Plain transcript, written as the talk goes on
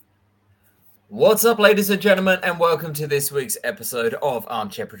What's up, ladies and gentlemen, and welcome to this week's episode of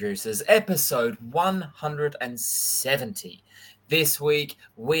Armchair Producers, episode 170. This week,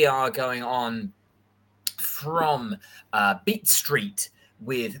 we are going on from Beat Street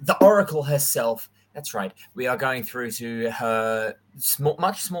with the Oracle herself. That's right, we are going through to her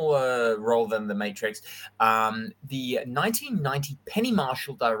much smaller role than The Matrix. The 1990 Penny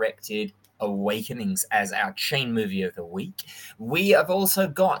Marshall directed Awakenings as our chain movie of the week. We have also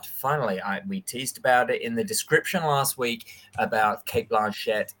got, finally, we teased about it in the description last week about Cate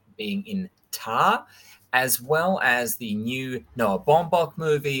Blanchett being in Tar, as well as the new Noah Baumbach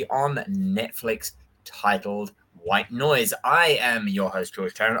movie on Netflix titled White Noise. I am your host,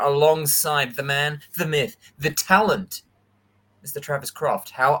 George Tarrant, alongside the man, the myth, the talent, Mr. Travis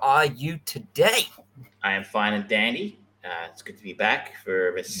Croft. How are you today? I am fine and dandy. It's good to be back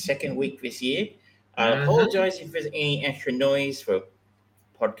for the second week this year. I apologize if there's any extra noise for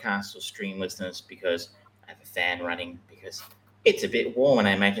podcast or stream listeners because I have a fan running because it's a bit warm, and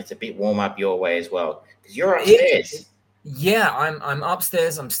I imagine it's a bit warm up your way as well because you're upstairs. Yeah, I'm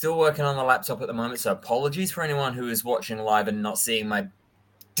upstairs. I'm still working on the laptop at the moment, so apologies for anyone who is watching live and not seeing my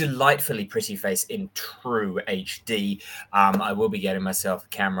delightfully pretty face in true HD. I will be getting myself a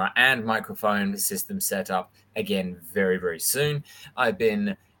camera and microphone system set up again very, very soon. I've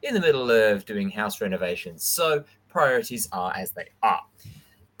been in the middle of doing house renovations, so priorities are as they are.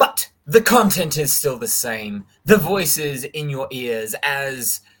 But the content is still the same. The voices in your ears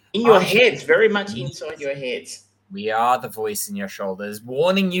as... In your heads, very much inside your heads. We are the voice in your shoulders,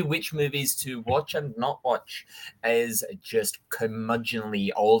 warning you which movies to watch and not watch, as just curmudgeonly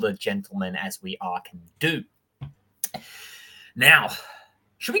older gentlemen as we are can do. Now,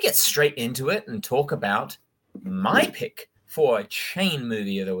 should we get straight into it and talk about my pick for a chain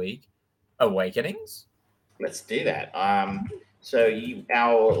movie of the week, Awakenings? Let's do that. Our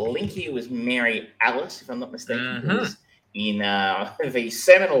link here was Mary Alice, if I'm not mistaken, who was in the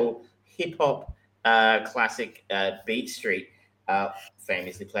seminal hip-hop classic Beat Street,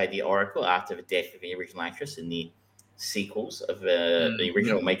 famously played the Oracle after the death of the original actress in the sequels of the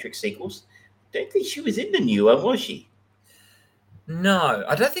original Matrix sequels. Don't think she was in the new one, was she? No,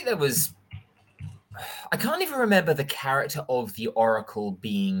 I don't think there was... I can't even remember the character of the Oracle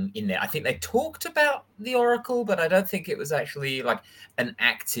being in there. I think they talked about the Oracle, but I don't think it was actually like an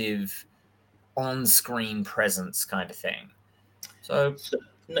active on-screen presence kind of thing. So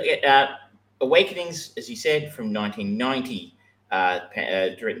Awakenings, as you said, from 1990,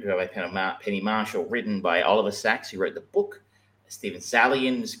 written by Penny Marshall, written by Oliver Sacks, who wrote the book, Stephen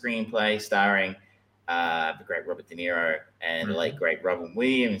Salian, the screenplay, starring the great Robert De Niro and the late great Robin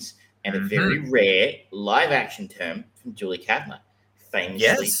Williams, and a very rare live-action term from Julie Kavner,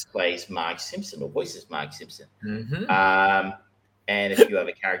 famously plays Marge Simpson, or voices Marge Simpson. And a few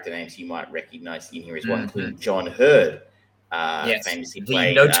other character names you might recognize in here as well, including John Hurd, famously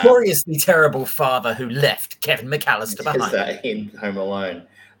played the notoriously terrible father who left Kevin McAllister behind in Home Alone.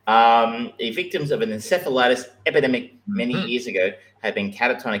 The victims of an encephalitis epidemic many years ago have been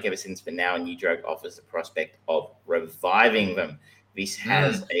catatonic ever since, but now a new drug offers the prospect of reviving them. This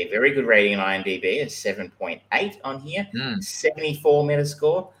has a very good rating on IMDb, a 7.8 on here, 74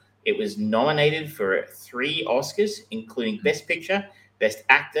 Metascore. It was nominated for 3 Oscars, including Best Picture, Best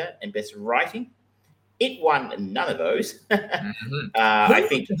Actor, and Best Writing. It won none of those. I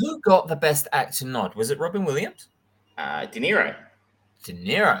think who got the Best Actor nod? Was it Robin Williams? De Niro. De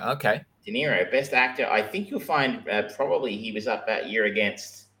Niro, okay. De Niro, Best Actor. I think you'll find probably he was up that year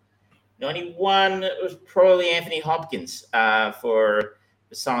against 91. It was probably Anthony Hopkins for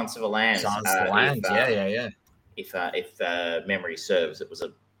The Silence of the Lambs. Silence of the Lambs, yeah. If memory serves, it was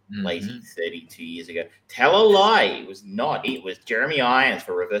a lazy 32 years ago. Tell a lie. It was not. It was Jeremy Irons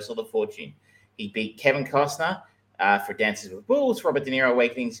for Reversal of Fortune. He beat Kevin Costner for Dances with Wolves, Robert De Niro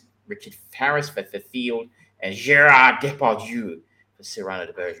Awakenings, Richard Farris for The Field, and Gerard Depardieu for Cyrano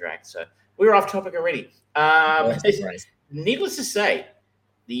de Bergerac. So we're off topic already. Needless to say,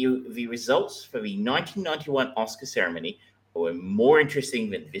 the results for the 1991 Oscar ceremony were more interesting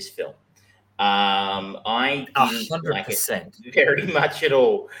than this film. I didn't 100%. like it very much at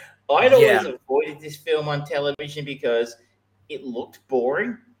all. I'd always avoided this film on television because it looked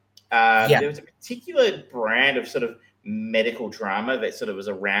boring. There was a particular brand of sort of medical drama that sort of was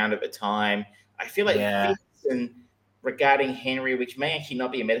around at the time. I feel like this and regarding Henry, which may actually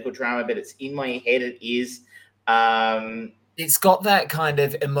not be a medical drama, but it's in my head it is. It's got that kind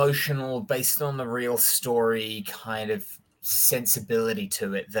of emotional, based on the real story kind of sensibility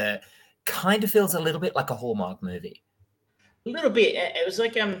to it that kind of feels a little bit like a Hallmark movie. A little bit. It was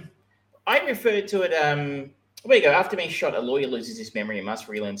like I referred to it There you go. After being shot, a lawyer loses his memory and must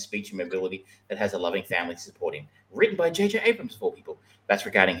relearn speech and mobility that has a loving family to support him. Written by J.J. Abrams, for people. That's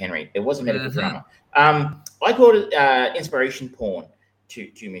regarding Henry. It was a medical Mm-hmm. drama. I called it inspiration porn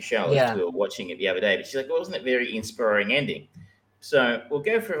to Michelle as Yeah. we were watching it the other day. But she's like, well, wasn't it very inspiring ending? So we'll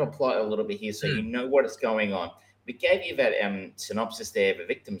go through the plot a little bit here so you know what is going on. We gave you that synopsis there. The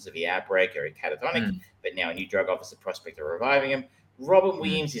victims of the outbreak are catatonic, but now a new drug officer prospect are reviving him. Robin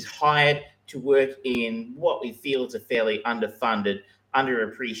Williams is hired to work in what we feel is a fairly underfunded,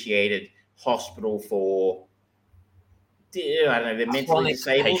 underappreciated hospital for, I don't know, the mentally Chronic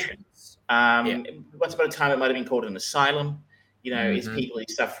disabled. patients. Once upon a time, it might have been called an asylum. You know, it's Mhm. people who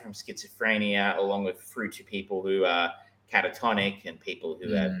suffer from schizophrenia, along with through to people who are catatonic and people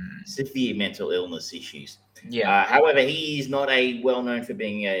who have severe mental illness issues. Yeah. However, he's not well known for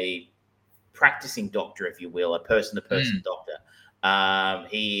being a practicing doctor, if you will, a person-to-person doctor.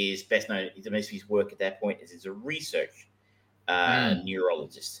 He is best known. The most of his work at that point is as a research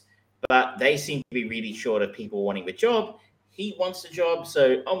neurologist. But they seem to be really short of people wanting the job. He wants the job,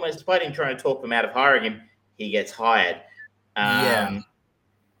 so almost despite him trying to talk them out of hiring him, he gets hired. Yeah.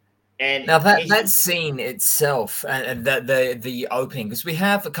 And Now that scene itself, and the opening, because we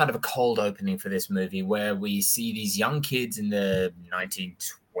have a kind of a cold opening for this movie where we see these young kids in the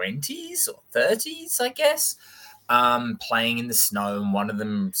 1920s or 30s, I guess, playing in the snow, and one of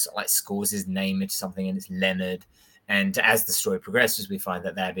them like scores his name into something, and it's Leonard. And as the story progresses, we find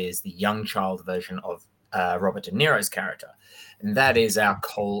that is the young child version of Robert De Niro's character, and that is our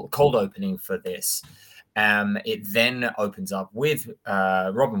cold opening for this. It then opens up with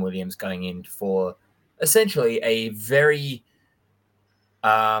Robin Williams going in for essentially a very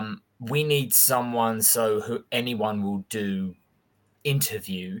we need someone so who anyone will do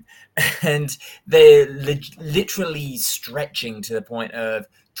interview, and they're literally stretching to the point of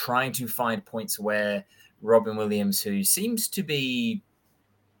trying to find points where Robin Williams, who seems to be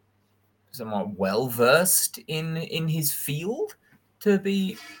somewhat well versed in his field, to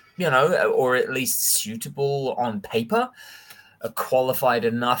be, or at least suitable on paper, qualified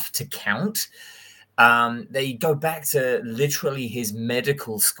enough to count. They go back to literally his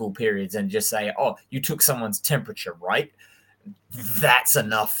medical school periods and just say, "Oh, you took someone's temperature, right? That's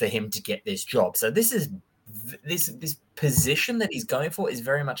enough for him to get this job." So this position that he's going for is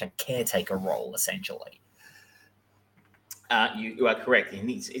very much a caretaker role, essentially. You are correct. And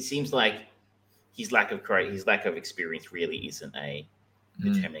it seems like his lack of experience really isn't a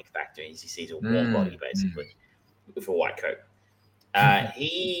determining factor. He sees a warm body basically with a white coat.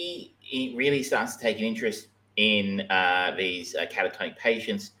 He really starts to take an interest in these catatonic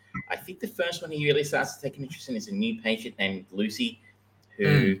patients. I think the first one he really starts to take an interest in is a new patient named Lucy,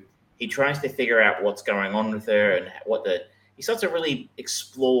 who he tries to figure out what's going on with her and he starts to really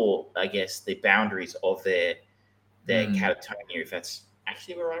explore, I guess, the boundaries of their catatonia, if that's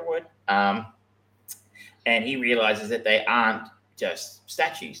actually the right word. And he realizes that they aren't just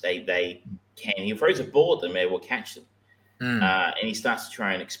statues. He throws a ball at them, they will catch them. And he starts to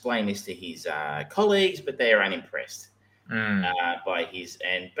try and explain this to his colleagues, but they are unimpressed by his,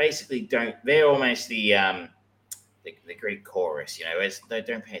 and basically they're almost the Greek chorus, they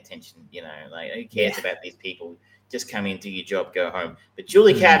don't pay attention, like who cares about these people? Just come in, do your job, go home. But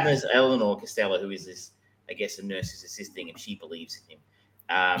Julie Kavner's Eleanor Costello, who is this, I guess, a nurse is assisting him, she believes in him.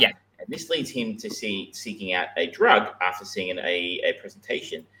 And this leads him to seeking out a drug after seeing a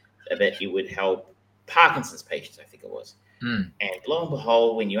presentation that it would help Parkinson's patients, I think it was. And lo and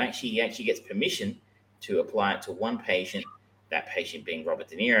behold, when he actually gets permission to apply it to one patient, that patient being Robert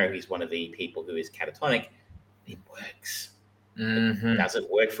De Niro, who's one of the people who is catatonic, it works. Does it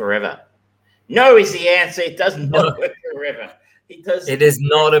work forever? No is the answer. It does not work forever. It is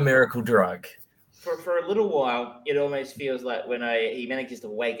not a miracle drug. For a little while, it almost feels like when he manages to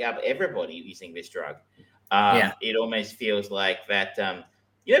wake up everybody using this drug. It almost feels like that.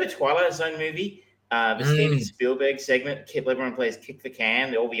 The Twilight Zone movie, the Steven Spielberg segment, everyone plays kick the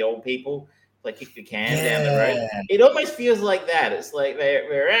can. All the old people play kick the can down the road. It almost feels like that. It's like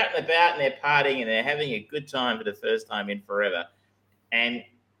they're out and about and they're partying and they're having a good time for the first time in forever. And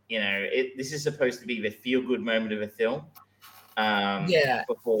this is supposed to be the feel-good moment of the film.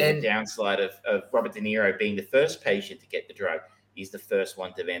 Before the downside of Robert De Niro being the first patient to get the drug, he's the first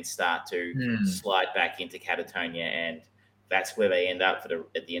one to then start to slide back into catatonia, and that's where they end up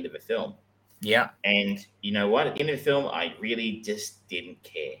at the end of the film. Yeah. And you know what? At the end of the film, I really just didn't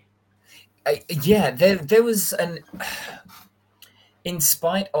care. There was in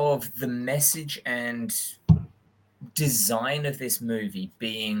spite of the message and design of this movie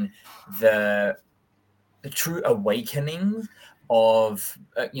being the true awakening of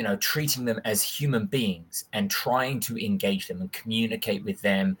treating them as human beings and trying to engage them and communicate with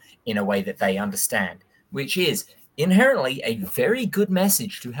them in a way that they understand, which is inherently a very good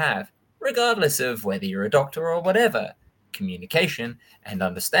message to have, regardless of whether you're a doctor or whatever. Communication and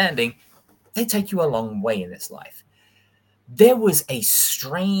understanding, they take you a long way in this life. There was a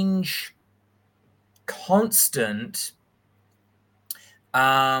strange, constant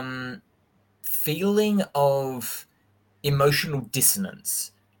feeling of emotional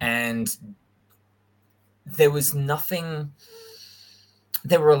dissonance, and there were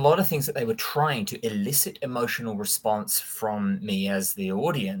a lot of things that they were trying to elicit emotional response from me as the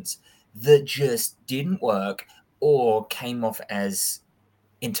audience that just didn't work or came off as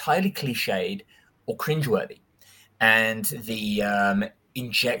entirely cliched or cringeworthy. And the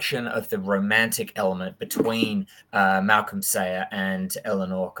injection of the romantic element between Malcolm Sayer and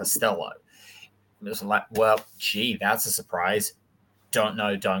Eleanor Costello, it was like, well, gee, that's a surprise. Don't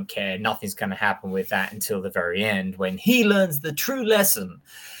know, don't care. Nothing's going to happen with that until the very end when he learns the true lesson.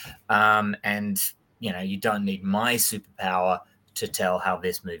 And, you don't need my superpower to tell how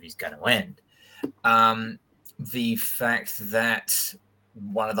this movie's going to end. The fact that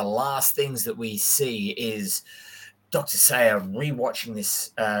one of the last things that we see is Dr. Sayer rewatching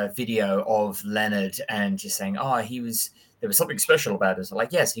this video of Leonard and just saying, there was something special about it. It's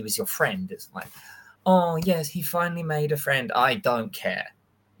like, yes, he was your friend. It's like, oh, yes, he finally made a friend. I don't care.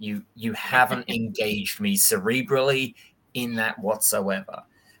 You haven't engaged me cerebrally in that whatsoever.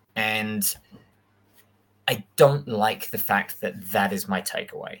 And I don't like the fact that that is my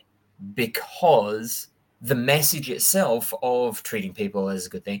takeaway, because the message itself of treating people as a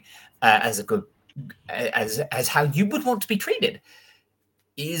good thing, as how you would want to be treated,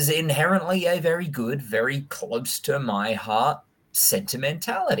 is inherently a very good, very close to my heart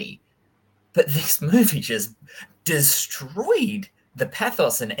sentimentality. But this movie just destroyed the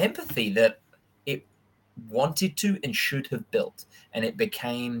pathos and empathy that it wanted to and should have built. And it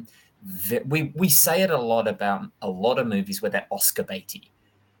became, we say it a lot about a lot of movies where they're Oscar baity.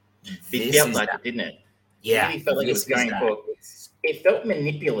 It felt like it, didn't it? Yeah. It really felt like it was going for, it felt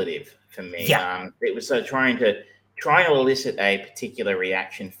manipulative for me. Yeah. It was trying to elicit a particular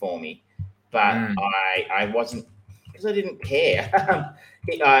reaction for me, but I wasn't, because I didn't care.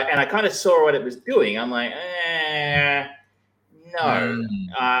 And I kind of saw what it was doing. I'm like, no,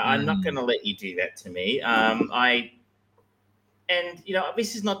 I'm not going to let you do that to me.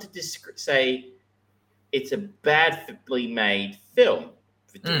 This is not to say it's a badly made film.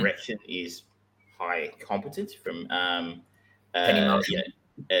 The direction is high competence from Penny Marshall.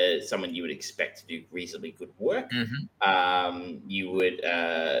 Someone you would expect to do reasonably good work. Mm-hmm.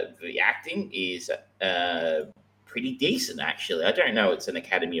 The acting is pretty decent, actually. I don't know. It's an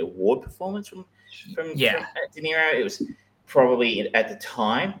Academy Award performance from De Niro. It was probably at the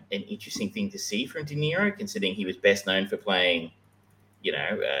time an interesting thing to see from De Niro, considering he was best known for playing,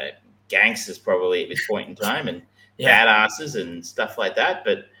 gangsters probably at this point in time, and badasses and stuff like that.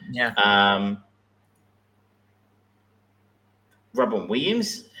 But Robin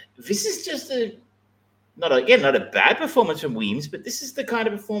Williams, this is just not a bad performance from Williams, but this is the kind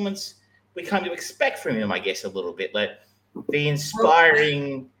of performance we kind of expect from him, I guess, a little bit. Like the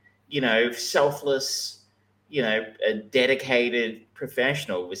inspiring, selfless, a dedicated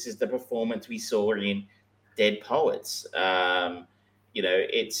professional. This is the performance we saw in Dead Poets. Or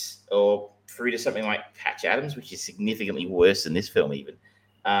through to something like Patch Adams, which is significantly worse than this film even.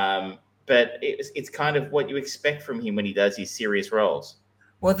 But it's kind of what you expect from him when he does his serious roles.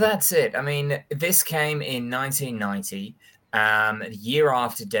 Well, that's it. I mean, this came in 1990, a year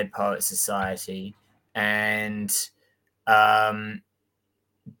after Dead Poets Society, and then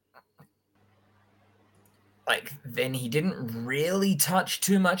he didn't really touch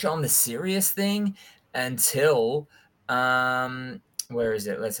too much on the serious thing until where is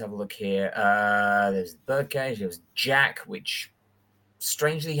it? Let's have a look here. There's Birdcage. There was Jack, which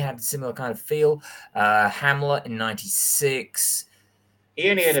strangely had a similar kind of feel. Hamlet in 96. He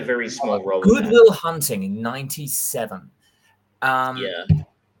only had a very small role. Good Will Hunting in 97.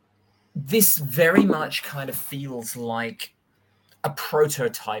 This very much kind of feels like a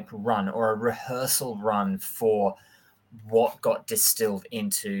prototype run or a rehearsal run for what got distilled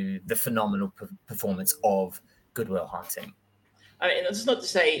into the phenomenal performance of Good Will Hunting. And it's not to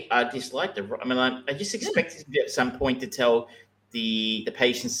say I dislike I just expected at some point to tell the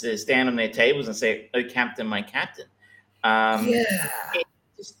patients to stand on their tables and say, "Oh, Captain, my Captain." I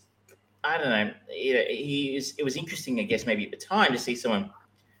don't know. It was interesting, I guess, maybe at the time to see someone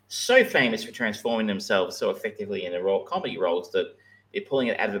so famous for transforming themselves so effectively in the comedy roles that they're pulling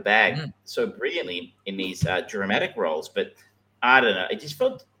it out of the bag so brilliantly in these dramatic roles. But I don't know. It just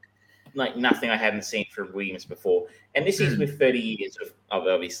felt like nothing I hadn't seen from Williams before. And this is with 30 years of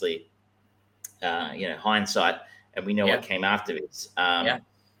obviously, hindsight, and we know what came after this.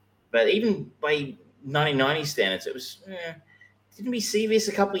 But even by 1990 standards, it was. Didn't we see this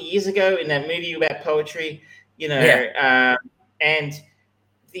a couple of years ago in that movie about poetry? And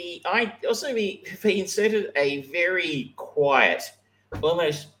they inserted a very quiet,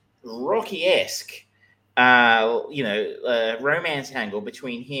 almost Rocky-esque, romance angle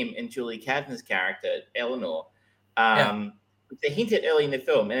between him and Julie Kavner's character, Eleanor. They hint at early in the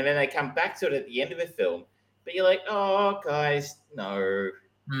film, and then they come back to it at the end of the film. But you're like, oh, guys, no.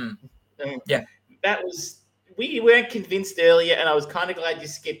 We weren't convinced earlier, and I was kind of glad you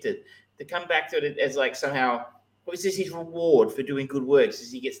skipped it. To come back to it as like somehow, was this his reward for doing good works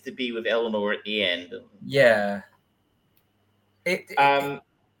as he gets to be with Eleanor at the end? Yeah.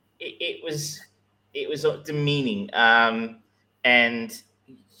 It was demeaning, and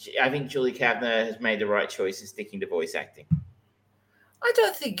I think Julie Kavner has made the right choice in sticking to voice acting. I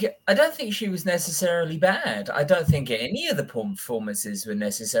don't think she was necessarily bad. I don't think any of the performances were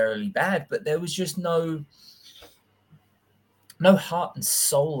necessarily bad, but there was just no heart and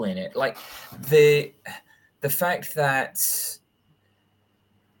soul in it. Like the fact that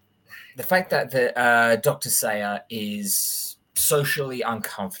Dr. Sayer is socially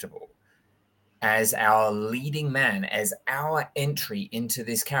uncomfortable as our leading man, as our entry into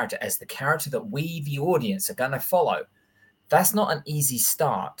this character, as the character that we, the audience, are going to follow. That's not an easy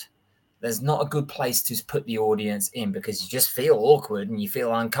start. There's not a good place to put the audience in because you just feel awkward and you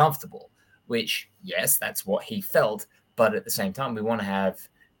feel uncomfortable, which, yes, that's what he felt. But at the same time, we want to have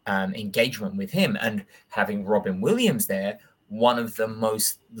engagement with him. And having Robin Williams there, one of the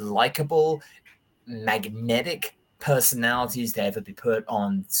most likable, magnetic personalities to ever be put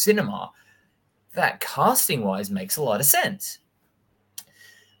on cinema, that casting-wise makes a lot of sense.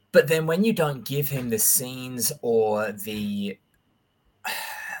 But then when you don't give him the scenes or the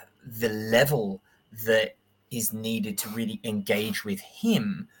level that is needed to really engage with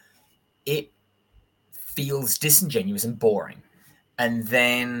him, it feels disingenuous and boring. And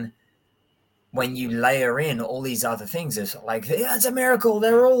then when you layer in all these other things, it's like, yeah, it's a miracle.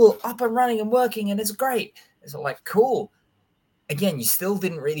 They're all up and running and working and it's great. It's like, cool. Again, you still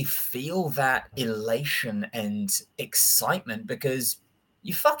didn't really feel that elation and excitement because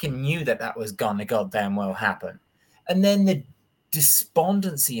you fucking knew that was gonna goddamn well happen. And then the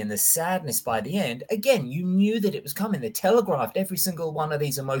despondency and the sadness by the end, again, you knew that it was coming. They telegraphed every single one of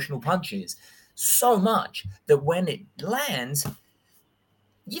these emotional punches so much that when it lands,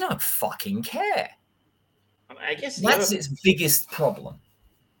 you don't fucking care. I guess that's its biggest problem.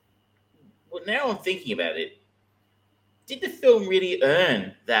 Well, now I'm thinking about it. Did the film really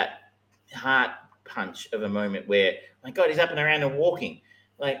earn that heart punch of a moment where, my God, he's up and around and walking?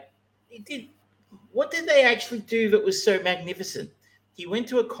 Like, what did they actually do that was so magnificent? He went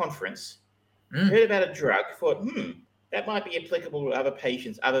to a conference, heard about a drug, thought, that might be applicable to other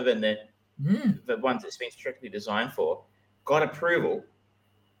patients other than the ones it's been strictly designed for, got approval,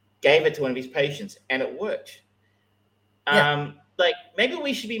 gave it to one of his patients, and it worked. Like, maybe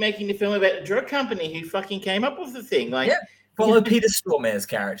we should be making the film about the drug company who fucking came up with the thing. Like, follow Peter Stormare's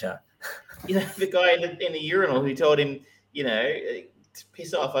character. The guy in the urinal who told him,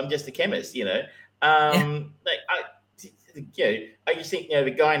 piss off, I'm just a chemist, I just think,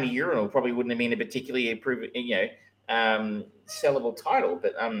 the guy in the urinal probably wouldn't have been a particularly sellable title,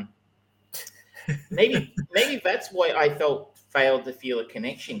 but maybe that's why I failed to feel a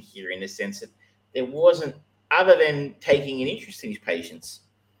connection here, in the sense that there wasn't, other than taking an interest in his patients,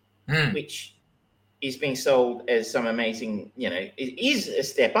 which is being sold as some amazing, it is a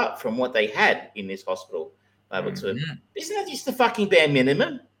step up from what they had in this hospital. Isn't that just the fucking bare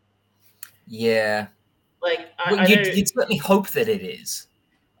minimum? Yeah. Like, you'd certainly hope that it is.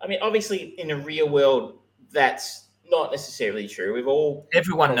 I mean, obviously, in the real world, that's not necessarily true.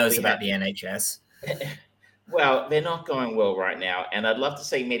 Everyone knows about the NHS. Well, they're not going well right now, and I'd love to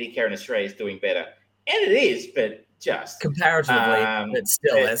say Medicare in Australia is doing better, and it is, but just comparatively. But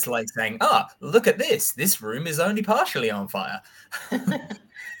still, it's like saying, look at this. This room is only partially on fire.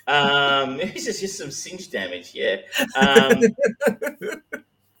 This is just some singe damage, yeah.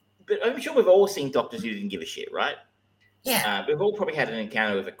 But I'm sure we've all seen doctors who didn't give a shit, right? Yeah. We've all probably had an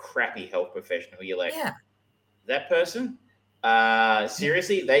encounter with a crappy health professional where you're like, that person,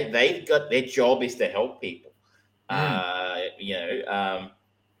 seriously, they've got, their job is to help people.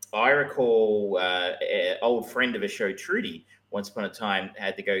 I recall an old friend of a show, Trudy, once upon a time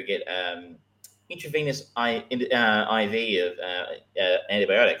had to go get intravenous IV of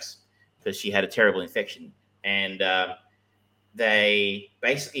antibiotics because she had a terrible infection. And they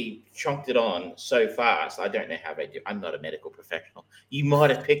basically chunked it on so fast. I don't know how they do. I'm not a medical professional. You might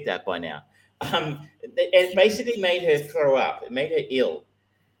have picked that by now. It basically made her throw up. It made her ill.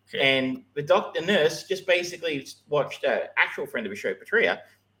 And the nurse just basically watched an actual friend of the show, Patria,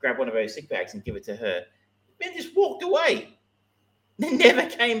 grab one of those sick bags and give it to her, then just walked away. Then never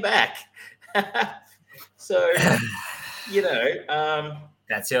came back. So,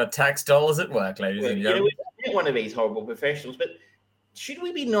 that's your tax dollars at work, ladies and gentlemen. We're not one of these horrible professionals, but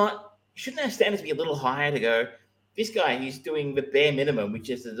shouldn't our standards be a little higher to go, this guy, he's doing the bare minimum, which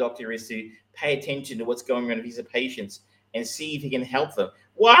is the doctor is to pay attention to what's going on with his patients and see if he can help them.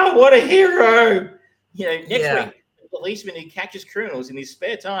 Wow, what a hero! Next week, the policeman who catches criminals in his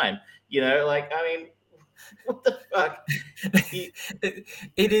spare time. What the fuck?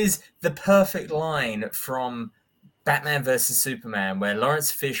 It is the perfect line from Batman versus Superman, where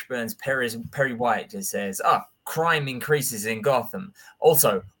Lawrence Fishburne's Perry White just says, crime increases in Gotham.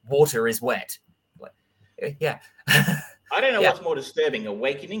 Also, water is wet. Yeah. I don't know what's more disturbing,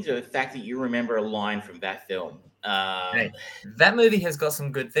 Awakenings or the fact that you remember a line from that film. Hey, that movie has got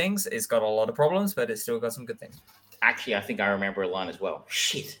some good things. It's got a lot of problems, but it's still got some good things. Actually, I think I remember a line as well.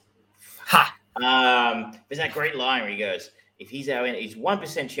 Shit. Ha! There's that great line where he goes, if he's our enemy, it's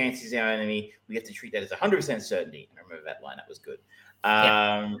 1% chance he's our enemy, we have to treat that as 100% certainty. I remember that line. That was good.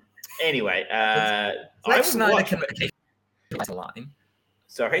 Anyway, Zack Snyder can write a line.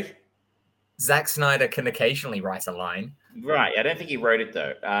 Sorry? Zack Snyder can occasionally write a line. Right. I don't think he wrote it,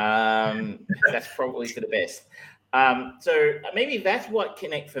 though. That's probably for the best. So maybe that's why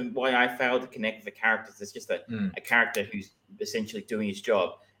I failed to connect with the characters. It's just a character who's essentially doing his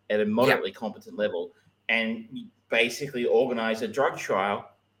job at a moderately competent level and basically organize a drug trial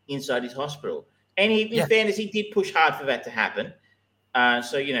inside his hospital. And in fairness, he did push hard for that to happen.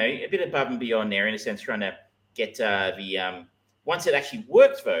 So, a bit above and beyond there, in a sense, trying to get once it actually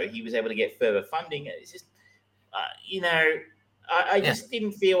worked, though, he was able to get further funding. It's just, I just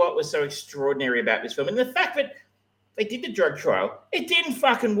didn't feel what was so extraordinary about this film. And the fact that they did the drug trial, it didn't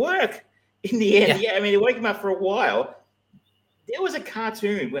fucking work in the end. Yeah, I mean, it woke him up for a while. There was a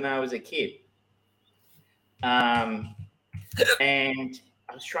cartoon when I was a kid. And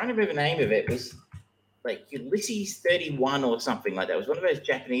I was trying to remember the name of it. It was like Ulysses 31 or something like that. It was one of those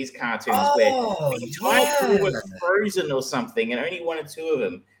Japanese cartoons where the entire crew was frozen or something, and only one or two of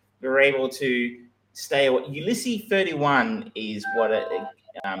them were able to stay away. Ulysses 31 is what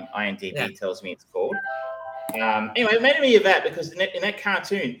IMDb tells me it's called. Anyway, it made me of that because in that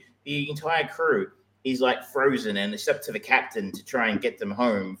cartoon, the entire crew is like frozen, and it's up to the captain to try and get them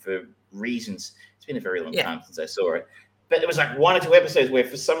home for reasons. It's been a very long time since I saw it. But there was like one or two episodes where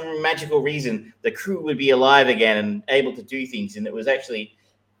for some magical reason, the crew would be alive again and able to do things. And it was actually,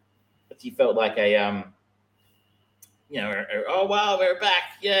 you felt like oh, wow, we're back.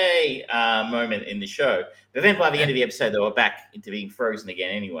 Yay. Moment in the show. But then by the end of the episode, they were back into being frozen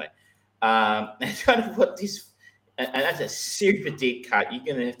again anyway. That's kind of what this, and that's a super deep cut. You're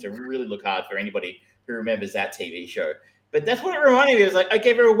going to have to really look hard for anybody who remembers that TV show. But that's what it reminded me of. It was like,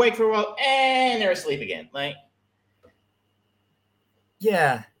 okay, they're awake for a while and they're asleep again. Like,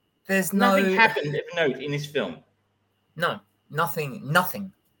 yeah, there's nothing happened of note in this film. No, nothing.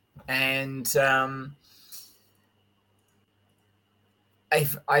 And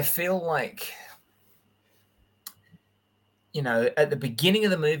I feel like, at the beginning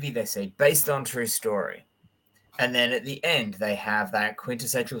of the movie, they say based on true story. And then at the end, they have that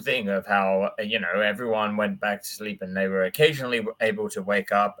quintessential thing of how, everyone went back to sleep and they were occasionally able to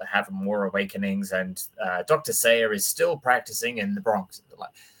wake up, have more awakenings, and Dr. Sayer is still practicing in the Bronx. Like,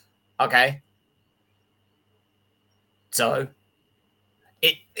 okay. So,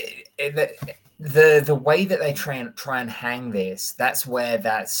 the way that they try and hang this, that's where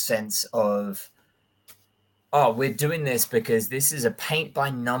that sense of, we're doing this because this is a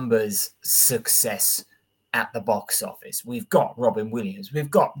paint-by-numbers success at the box office. We've got Robin Williams. We've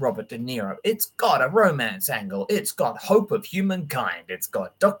got Robert De Niro. It's got a romance angle. It's got hope of humankind. It's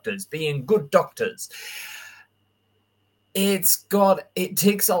got doctors being good doctors. It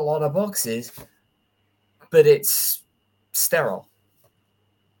ticks a lot of boxes, but it's sterile.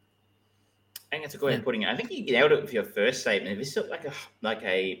 I think that's a good way of putting it. I think you nailed it with your first statement. This is like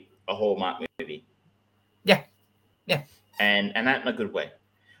a Hallmark movie. Yeah. And that in a good way.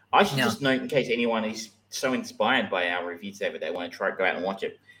 I should just note, in case anyone is so inspired by our review today that they want to go out and watch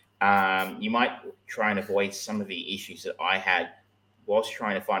it, you might try and avoid some of the issues that I had whilst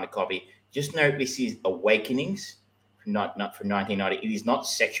trying to find a copy. Just note this is Awakenings, not from 1990. It is not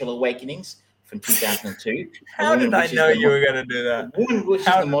Sexual Awakenings from 2002. How did I know you were going to do A that? woman wishes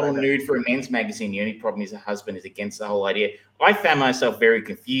How the did model I know? nude for a men's magazine. The only problem is her husband is against the whole idea. I found myself very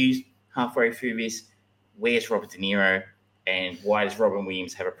confused halfway through this. Where's Robert De Niro? And why does Robin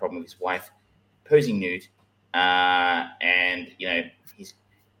Williams have a problem with his wife posing nude? And,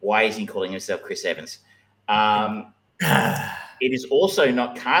 why is he calling himself Chris Evans? It is also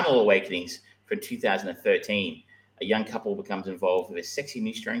not Carnal Awakenings from 2013. A young couple becomes involved with a sexy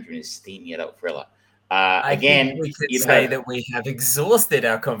new stranger in a steamy adult thriller. I Again, think we could you'd say have- that we have exhausted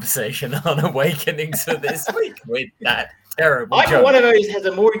our conversation on Awakenings for this week with that terrible Either joke. one of those has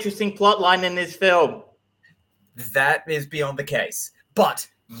a more interesting plot line than this film. That is beyond the case. But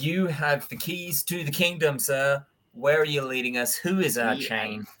you have the keys to the kingdom, sir. Where are you leading us? Who is our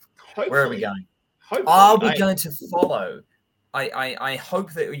chain? Where are we going? Are we going to follow? I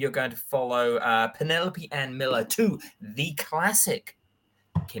hope that you're going to follow Penelope Ann Miller to the classic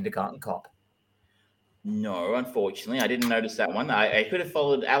Kindergarten Cop. No, unfortunately, I didn't notice that one. I could have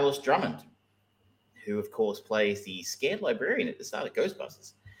followed Alice Drummond, who, of course, plays the scared librarian at the start of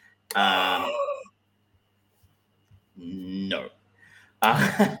Ghostbusters. No.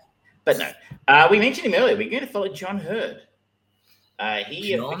 But no. We mentioned him earlier. We're going to follow John Hurd.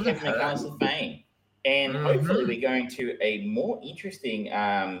 He of the Kevin McAllister fame. And hopefully we're going to a more interesting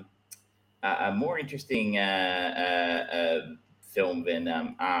film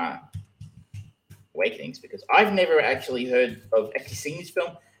than Awakenings, because I've never actually seen this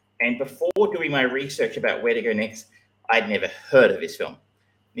film. And before doing my research about where to go next, I'd never heard of this film.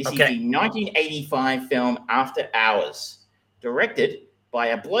 This is the 1985 film After Hours, directed by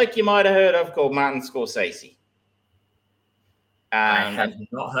a bloke you might have heard of called Martin Scorsese. I have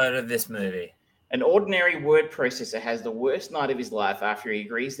not heard of this movie. An ordinary word processor has the worst night of his life after he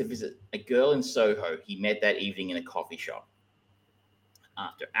agrees to visit a girl in Soho he met that evening in a coffee shop.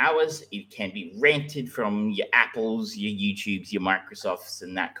 After Hours, it can be rented from your Apples, your YouTubes, your Microsofts,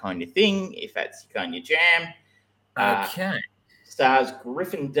 and that kind of thing, if that's kind of jam. Okay. Stars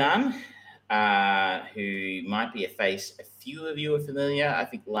Griffin Dunn, who might be a face a few of you are familiar. I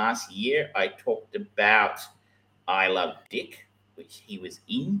think last year I talked about I Love Dick, which he was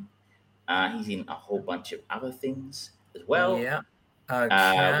in. He's in a whole bunch of other things as well. Yeah.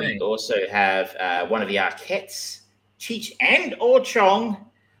 Okay. We also have one of the Arquettes, Cheech and or Chong,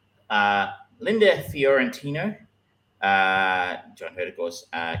 Linda Fiorentino, John Hurd, of course.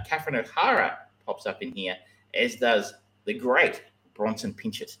 Catherine O'Hara pops up in here, as does the great Bronson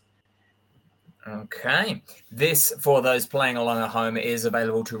Pinchot. Okay. This, for those playing along at home, is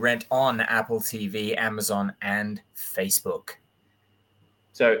available to rent on Apple TV, Amazon, and Facebook.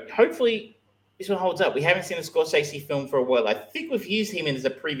 So hopefully this one holds up. We haven't seen a Scorsese film for a while. I think we've used him as a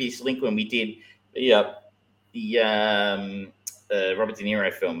previous link when we did the Robert De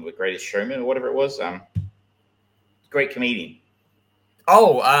Niro film, The Greatest Showman, or whatever it was. Great comedian.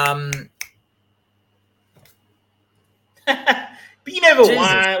 But you never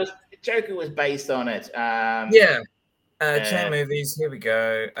won. Joker was based on it. Chain movies. Here we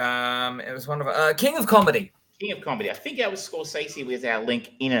go. It was one of King of Comedy. King of Comedy. I think that was Scorsese with our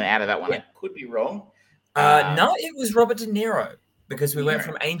link in and out of that one. I could be wrong. No, it was Robert De Niro, because we went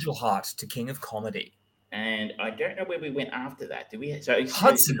from Angel Heart to King of Comedy. And I don't know where we went after that. Did we? So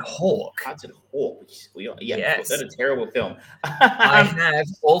Hudson Hawk. Hudson Hawk. Yes. That's a terrible film. I have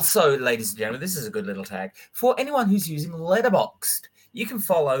also, ladies and gentlemen, this is a good little tag for anyone who's using Letterboxd. You can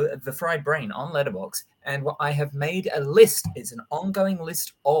follow The Fried Brain on Letterboxd, and I have made a list. It's an ongoing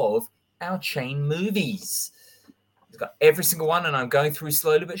list of our chain movies. It's got every single one, and I'm going through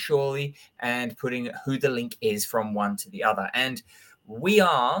slowly but surely and putting who the link is from one to the other. And we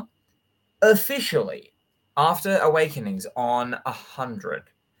are officially, after Awakenings, on 100.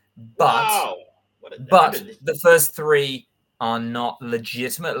 But the first three are not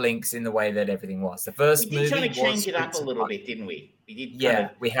legitimate links in the way that everything was. The first movie try to was change it up a little bit, didn't we?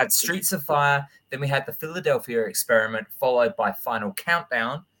 We had Streets of Fire, then we had the Philadelphia Experiment, followed by Final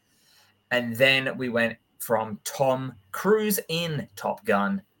Countdown, and then we went from Tom Cruise in Top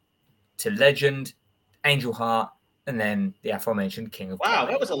Gun to Legend, Angel Heart, and then the aforementioned King of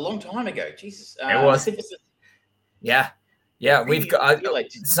Comedy. That was a long time ago. Jesus. It was. Yeah, we've got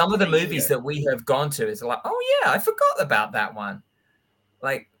some of the movies that we have gone to. It's like, oh yeah, I forgot about that one.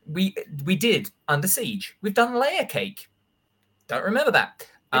 Like we did Under Siege. We've done Layer Cake. Don't remember that.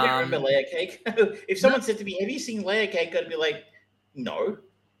 I don't remember Layer Cake. If someone said to me, "Have you seen Layer Cake?" I'd be like, "No."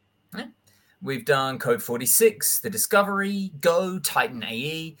 Yeah. We've done Code 46, The Discovery, Go, Titan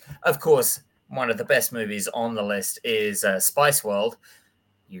AE. Of course, one of the best movies on the list is Spice World.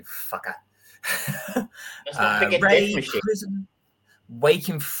 You fucker. Let's not forget Death Machine. Wake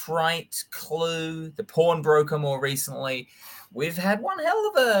in Fright, Clue, The Pawnbroker more recently. We've had one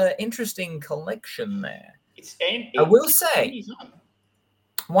hell of a interesting collection there. I will say,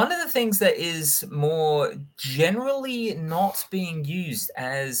 one of the things that is more generally not being used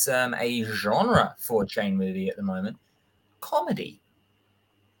as a genre for a chain movie at the moment, comedy.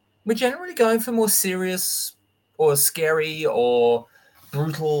 We're generally going for more serious or scary or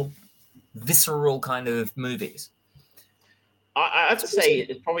brutal, visceral kind of movies. I have to say,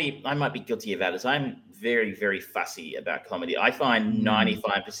 it's probably I might be guilty of that, as I'm very, very fussy about comedy. I find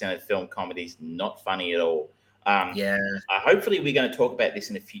 95% of film comedies not funny at all. Hopefully, we're going to talk about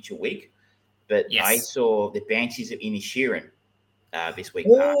this in a future week. But I saw The Banshees of Inisherin this week.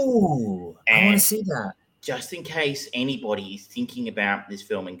 Oh, I want to see that. Just in case anybody is thinking about this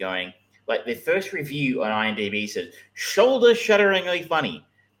film and going, like, the first review on IMDb said, shoulder-shudderingly funny.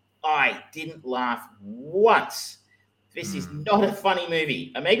 I didn't laugh once. This is not a funny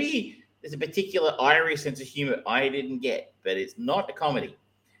movie. Maybe there's a particular Irish sense of humor I didn't get, but it's not a comedy.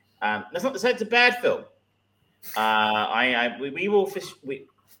 That's not to say it's a bad film. We will,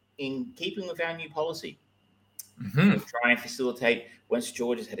 in keeping with our new policy, we'll try and facilitate once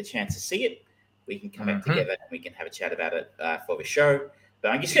George has had a chance to see it. We can come back together and we can have a chat about it for the show.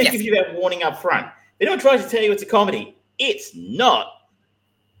 But I'm just going to give you that warning up front. If anyone tries to tell you it's a comedy, it's not.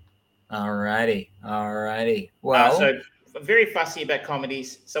 Alrighty. Well, so I'm very fussy about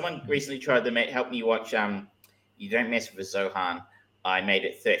comedies. Someone recently tried to help me watch You Don't Mess with Zohan. I made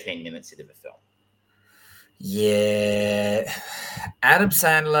it 13 minutes into the film. Yeah. Adam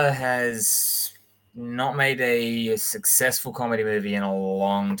Sandler has not made a successful comedy movie in a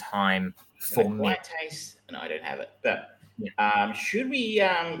long time for me. Quiet taste, and I don't have it. But should we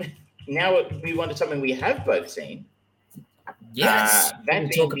now move on to something we have both seen? Yes. That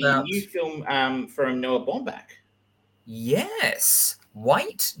being the new film from Noah Baumbach. Yes.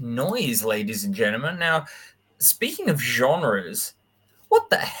 White Noise, ladies and gentlemen. Now, speaking of genres, what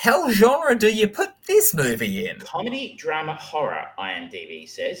the hell genre do you put this movie in? Comedy, drama, horror, IMDb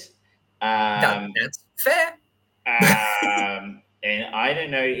says. That's fair. And I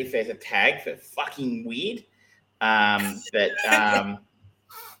don't know if there's a tag for fucking weird, but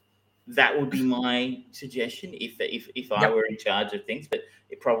that would be my suggestion if I were in charge of things, but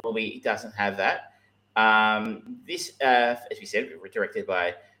it probably doesn't have that. This, as we said, directed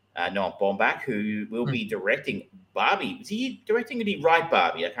by Noah Baumbach, who will be directing Barbie. Was he directing or did he write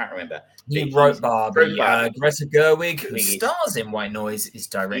Barbie? I can't remember. He wrote Barbie. Greta Gerwig, who stars in White Noise, is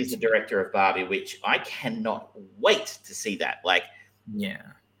directing. He's the director of Barbie, which I cannot wait to see that.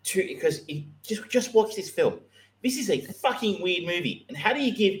 Because just watch this film. This is a fucking weird movie. And how do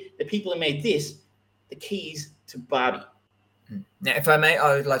you give the people who made this the keys to Barbie? Now, if I may,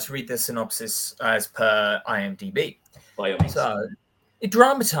 I would like to read the synopsis as per IMDb. By all means. So, it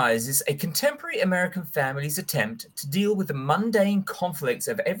dramatizes a contemporary American family's attempt to deal with the mundane conflicts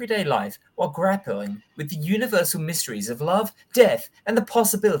of everyday life while grappling with the universal mysteries of love, death, and the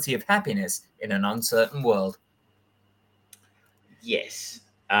possibility of happiness in an uncertain world. Yes.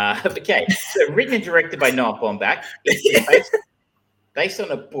 Okay. So, written and directed by Noah Baumbach. It's based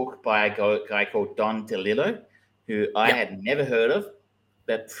on a book by a guy called Don DeLillo, who I had never heard of,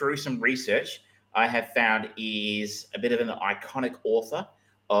 but through some research, I have found is a bit of an iconic author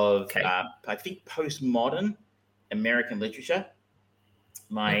of, I think, postmodern American literature.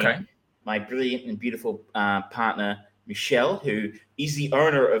 My brilliant and beautiful partner, Michelle, who is the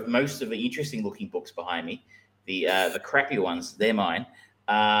owner of most of the interesting-looking books behind me, the crappy ones, they're mine.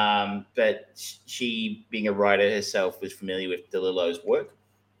 But she, being a writer herself, was familiar with DeLillo's work.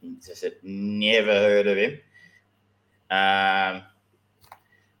 I said, never heard of him. I'm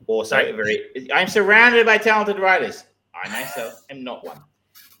surrounded by talented writers. I myself am not one.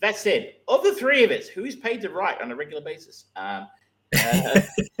 That said, of the three of us, who's paid to write on a regular basis? Not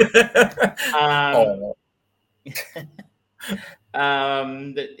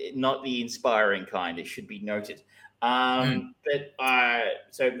the inspiring kind, it should be noted. So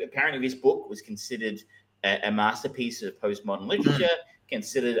apparently this book was considered a masterpiece of postmodern literature,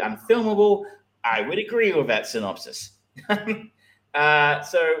 considered unfilmable. I would agree with that synopsis. So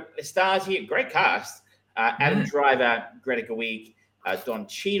it stars here, great cast. Adam Driver, Greta Gerwig, Don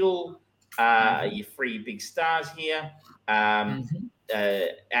Cheadle, your three big stars here. Adam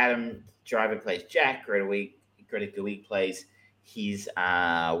Driver plays Jack. Greta Gerwig plays his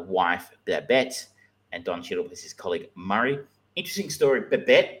wife, Babette, and Don Cheadle plays his colleague, Murray. Interesting story,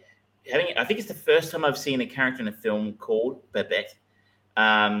 Babette. I think it's the first time I've seen a character in a film called Babette.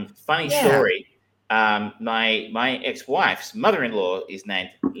 Funny story. My ex-wife's mother-in-law is named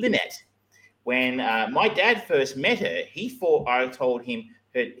Lynette, When my dad first met her, he thought I told him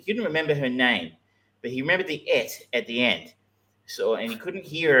he didn't remember her name, but he remembered the "et" at the end. So, and he couldn't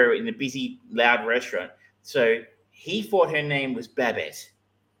hear her in a busy, loud restaurant. So he thought her name was Babette.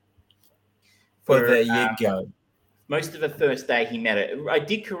 Well, there you go. Most of the first day he met her. I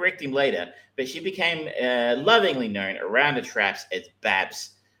did correct him later, but she became lovingly known around the traps as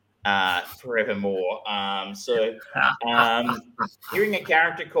Babs forevermore. Hearing a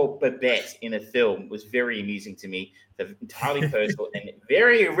character called Babette in a film was very amusing to me. They're entirely personal and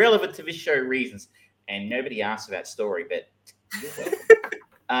very irrelevant to this show reasons. And nobody asked for that story, but you're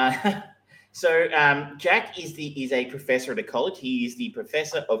welcome. Jack is a professor at a college. He is the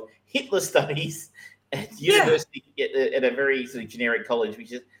professor of Hitler studies at university at a very sort of generic college,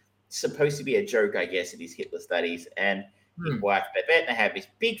 which is supposed to be a joke, I guess. It is Hitler studies, and his wife Babette. They have this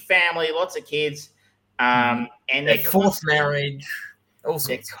big family, lots of kids, and their fourth marriage. Also,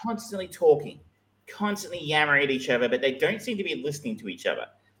 they're constantly talking, constantly yammering at each other, but they don't seem to be listening to each other.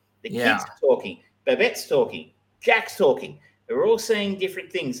 The kids are talking, Babette's talking, Jack's talking. They're all saying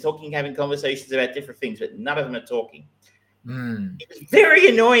different things, having conversations about different things, but none of them are talking. It was very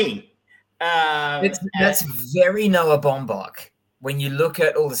annoying. That's very Noah Baumbach. When you look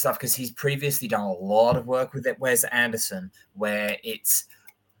at all the stuff, because he's previously done a lot of work with Wes Anderson, where it's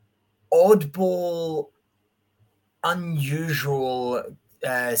oddball, unusual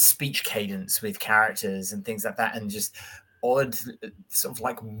speech cadence with characters and things like that, and just odd, sort of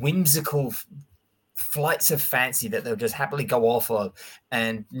like whimsical flights of fancy that they'll just happily go off of,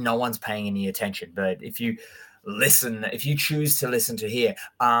 and no one's paying any attention. But if you choose to listen to here,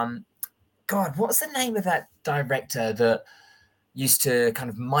 God, what's the name of that director that used to kind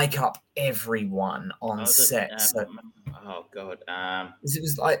of mic up everyone on set? Oh God, it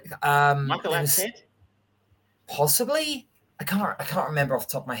was like Michael Apted? Possibly. I can't remember off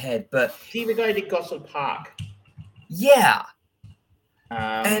the top of my head, but he the guy who did Gosford Park. Yeah,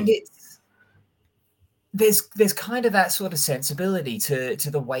 and there's kind of that sort of sensibility to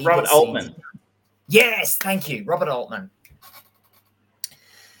the way Robert Altman. Yes, thank you, Robert Altman.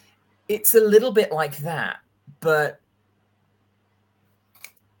 It's a little bit like that, but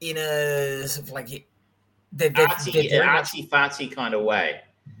in a sort of like artsy fartsy kind of way.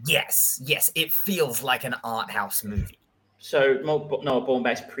 Yes, it feels like an art house movie. So Noah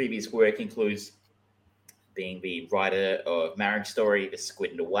Baumbach's previous work includes being the writer of Marriage Story, The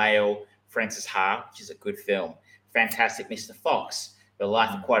Squid and the Whale, Frances Ha, which is a good film, Fantastic Mr. Fox, The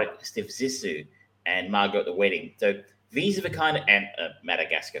Life Aquatic Steve Zissou, and Margot the Wedding. So these are the kind of, and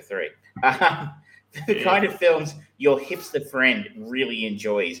Madagascar 3, the kind of films your hipster friend really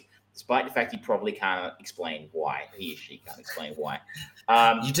enjoys, despite the fact he probably can't explain why. He or she can't explain why.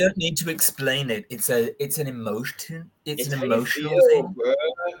 You don't need to explain it. It's an emotion. It's an emotional thing.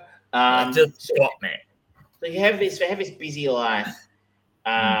 Just spot me. So they have this busy life.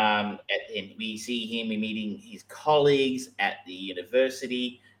 And we see him meeting his colleagues at the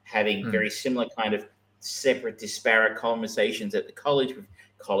university, having very similar kind of separate, disparate conversations at the college with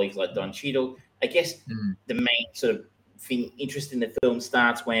colleagues like Don Cheadle. I guess the main sort of interest in the film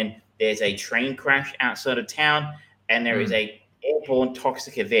starts when there's a train crash outside of town, and there is a airborne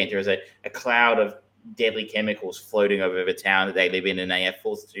toxic event. There is a cloud of deadly chemicals floating over the town that they live in, and they are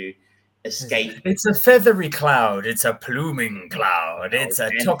forced to escape. It's a feathery cloud. It's a pluming cloud. It's a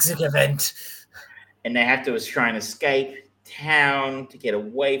toxic event. And they have to try and escape town to get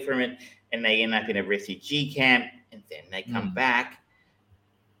away from it, and they end up in a refugee camp, and then they come back.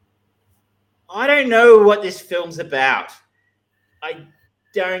 I don't know what this film's about. I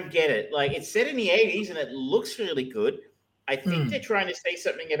don't get it. Like, it's set in the 80s, and it looks really good. I think they're trying to say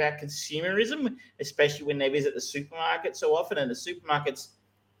something about consumerism, especially when they visit the supermarket so often, and the supermarket's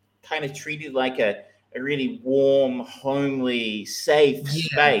kind of treated like a really warm, homely, safe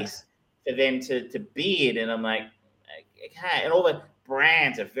space for them to be in. And I'm like, okay. And all the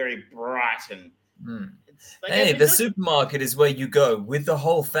brands are very bright and hey, the supermarket is where you go with the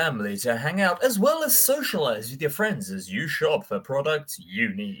whole family to hang out as well as socialize with your friends as you shop for products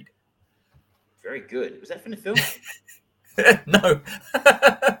you need. Very good. Was that from the film? No.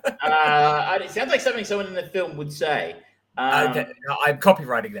 It sounds like something someone in the film would say. Okay, I'm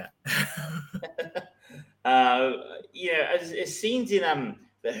copywriting that. As scenes in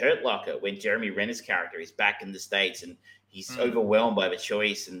The Hurt Locker when Jeremy Renner's character is back in the States and he's overwhelmed by the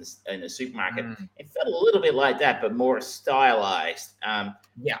choice in the supermarket. It felt a little bit like that, but more stylized.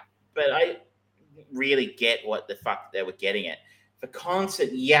 But I really get what the fuck they were getting at. The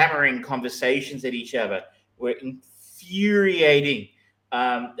constant yammering conversations at each other were infuriating.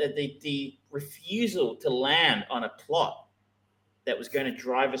 The refusal to land on a plot that was going to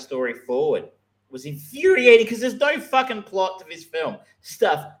drive a story forward. It was infuriating because there's no fucking plot to this film.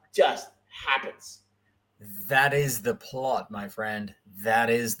 Stuff just happens. That is the plot, my friend. That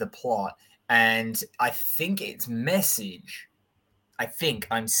is the plot. And I think its message,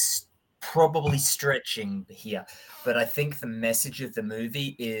 I'm probably stretching here, but I think the message of the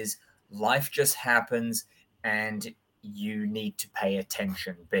movie is life just happens and you need to pay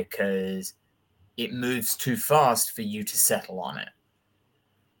attention because it moves too fast for you to settle on it.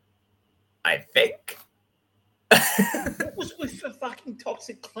 I think. What was with the fucking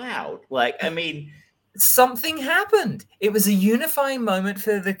toxic cloud? Like, I mean, something happened. It was a unifying moment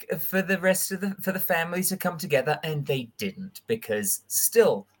for the rest of the families to come together, and they didn't because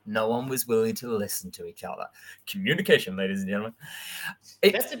still no one was willing to listen to each other. Communication, ladies and gentlemen.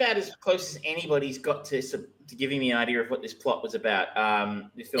 That's about as close as anybody's got to giving me an idea of what this plot was about.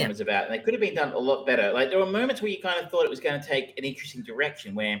 The film was about, and they could have been done a lot better. Like there were moments where you kind of thought it was going to take an interesting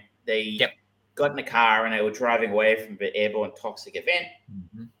direction, where they got in a car and they were driving away from the airborne toxic event.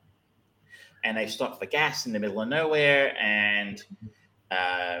 Mm-hmm. And they stopped for gas in the middle of nowhere, and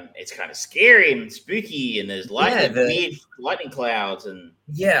it's kind of scary and spooky, and there's weird lightning clouds, and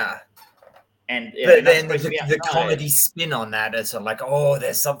but then the comedy spin on that is like, oh,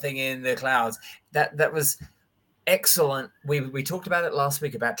 there's something in the clouds. That was excellent. We talked about it last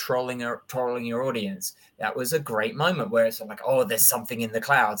week about trolling your audience. That was a great moment where it's like, oh, there's something in the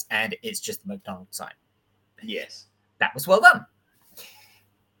clouds, and it's just the McDonald's sign. Yes, that was well done.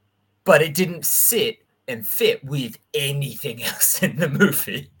 But it didn't sit and fit with anything else in the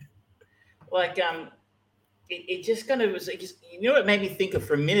movie. Like, it just kind of was, you know what it made me think of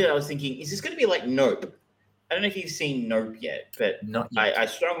for a minute? I was thinking, is this going to be like Nope? I don't know if you've seen Nope yet, but not yet. I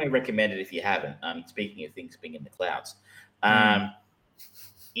strongly recommend it if you haven't. Speaking of things being in the clouds.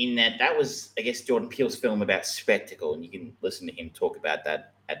 In that was, I guess, Jordan Peele's film about spectacle, and you can listen to him talk about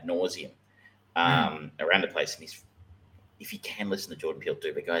that ad nauseum around the place. And if you can listen to Jordan Peele,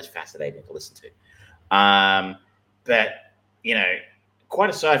 do, the guy's fascinating to listen to. But, you know,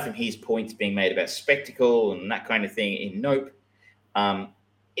 quite aside from his points being made about spectacle and that kind of thing in Nope,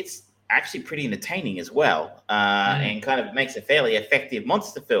 it's actually pretty entertaining as well, and kind of makes a fairly effective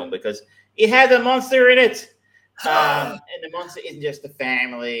monster film because it had a monster in it. And the monster isn't just the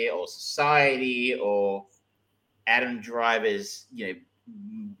family or society or Adam Driver's,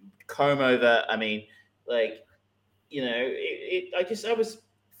 comb over. I mean, like, I guess I was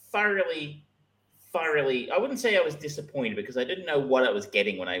thoroughly, I wouldn't say I was disappointed because I didn't know what I was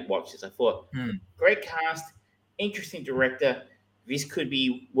getting when I watched this. I thought, great cast, interesting director. This could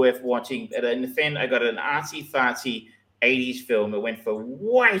be worth watching. And in the end, I got an artsy-fartsy 80s film. It went for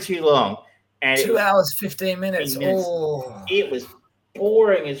way too long. And 2 hours, 15 minutes. Oh. It was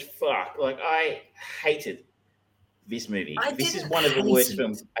boring as fuck. Like, I hated this movie. This is one of the worst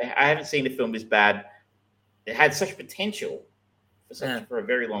films. I haven't seen a film this bad. It had such potential for a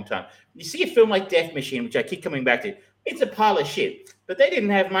very long time. You see a film like Death Machine, which I keep coming back to, it's a pile of shit, but they didn't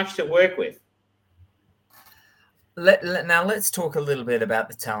have much to work with. Now let's talk a little bit about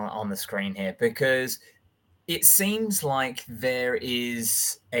the talent on the screen here, because it seems like there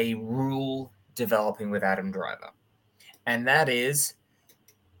is a rule developing with Adam Driver, and that is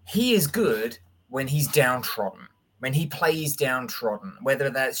he is good when he's downtrodden, when he plays downtrodden, whether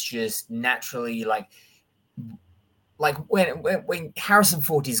that's just naturally like when Harrison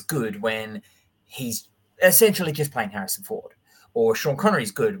Ford is good when he's essentially just playing Harrison Ford, or Sean Connery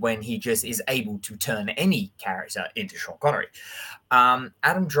is good when he just is able to turn any character into Sean Connery.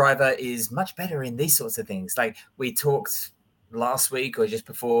 Adam Driver is much better in these sorts of things. Like we talked last week or just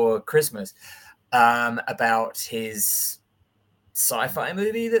before Christmas about his sci-fi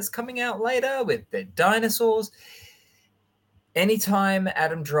movie that's coming out later with the dinosaurs. Anytime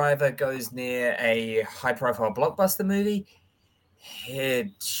Adam Driver goes near a high-profile blockbuster movie, it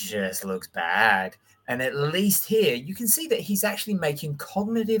just looks bad. And at least here, you can see that he's actually making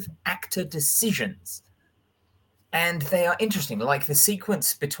cognitive actor decisions. And they are interesting, like the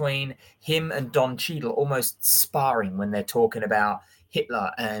sequence between him and Don Cheadle almost sparring when they're talking about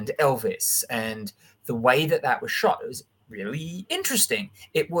Hitler and Elvis, and the way that was shot. It was really interesting.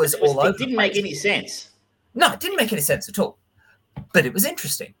 It didn't make any sense. No, it didn't make any sense at all. But it was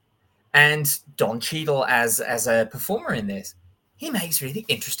interesting. And Don Cheadle, as a performer in this, he makes really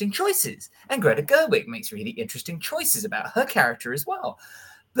interesting choices. And Greta Gerwig makes really interesting choices about her character as well.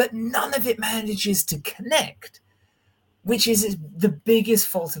 But none of it manages to connect, which is the biggest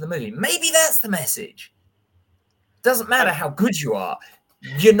fault of the movie. Maybe that's the message. Doesn't matter how good you are,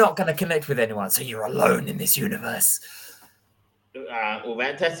 you're not going to connect with anyone, so you're alone in this universe. Well,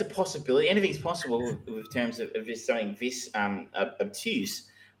 that's a possibility. Anything's possible with terms of this something this obtuse.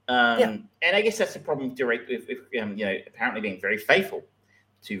 Yeah. And I guess that's the problem with apparently being very faithful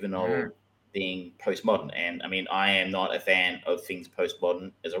to the Mm. novel being postmodern. And I mean, I am not a fan of things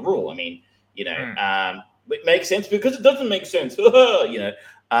postmodern as a rule. I mean, Mm. it makes sense because it doesn't make sense. And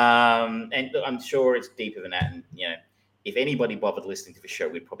I'm sure it's deeper than that. And if anybody bothered listening to the show,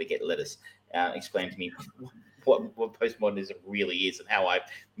 we'd probably get letters explain to me what postmodernism really is and how I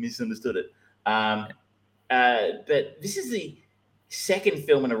misunderstood it. But this is the second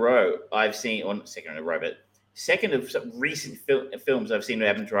film in a row I've seen, or not second in a row, but second of some recent films I've seen with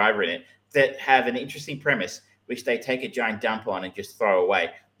Adam Driver in it that have an interesting premise, which they take a giant dump on and just throw away.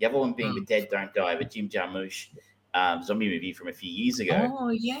 The other one being The Dead Don't Die, the Jim Jarmusch zombie movie from a few years ago, Oh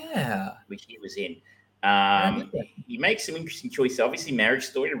yeah. which he was in. I remember. He makes some interesting choices. Obviously, Marriage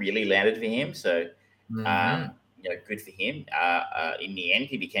Story really landed for him, so Mhm. good for him. In the end,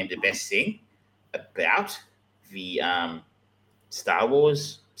 he became the best thing about the Star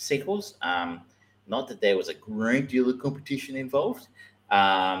Wars sequels. Not that there was a great deal of competition involved.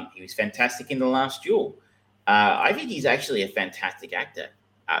 He was fantastic in The Last Duel. I think he's actually a fantastic actor,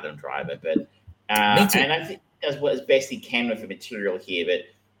 Adam Driver. But Me too. and I think he does what as best he can with the material here. But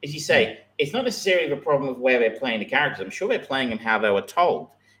as you Mm. say, it's not necessarily the problem of where they're playing the characters. I'm sure they're playing them how they were told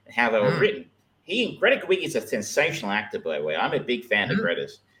and how they were written. Greta Gerwig is a sensational actor, by the way. I'm a big fan of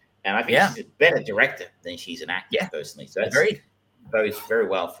Greta's, and I think Yeah. she's a better director than she's an actor, Yeah. personally. So that's Agreed. bodes very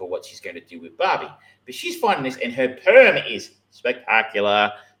well for what she's going to do with Barbie. But she's fine in this, and her perm is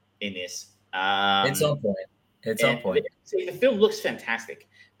spectacular in this. It's on point. It's on point. See, the film looks fantastic.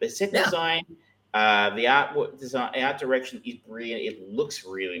 The set Yeah. design, the art direction is brilliant. It looks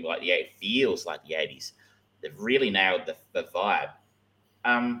really like it feels like the 80s. They've really nailed the vibe.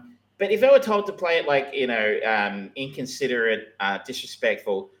 But if they were told to play it like, inconsiderate,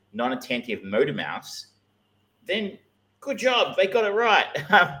 disrespectful, non-attentive motor mouse, then good job. They got it right.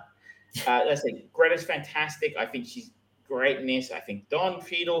 I think Greta's fantastic. I think she's great in this. I think Don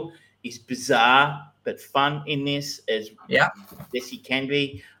Cheadle is bizarre but fun in this as best he can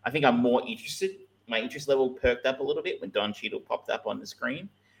be. I think I'm more interested. My interest level perked up a little bit when Don Cheadle popped up on the screen.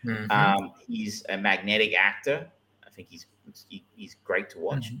 Mhm. He's a magnetic actor. I think he's great to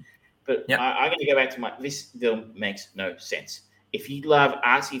watch. But Yep. I'm going to go back to this film makes no sense. If you love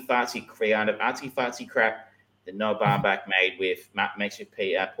artsy fartsy crap that Noah Baumbach made with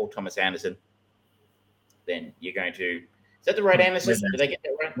Paul Thomas Anderson, then you're going to. Is that the right Anderson? Did I get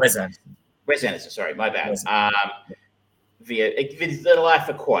that right? Wes Anderson. Wes Anderson. Sorry, my bad. Wes The Life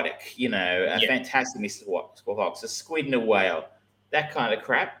Aquatic, a fantastic Mr. Fox, a squid and a whale, that kind of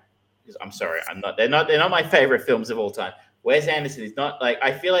crap. I'm sorry, They're not my favorite films of all time. Wes Anderson is not like.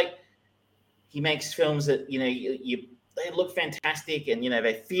 I feel like he makes films that they look fantastic and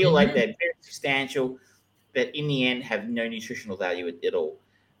they feel like they're very substantial, but in the end have no nutritional value at all.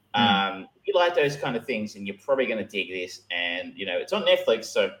 If you like those kind of things, and you're probably going to dig this. And it's on Netflix,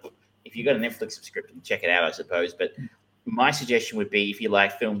 so if you've got a Netflix subscription, check it out, I suppose. But my suggestion would be, if you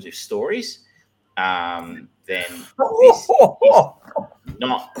like films with stories, then this is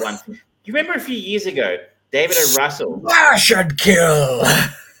not one. Do you remember a few years ago, David O. Russell? Smash and kill.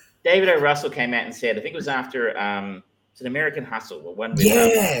 David O. Russell came out and said, I think it was after it's an American Hustle, or one with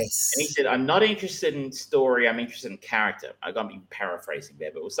Yes. and he said, I'm not interested in story, I'm interested in character. I got me paraphrasing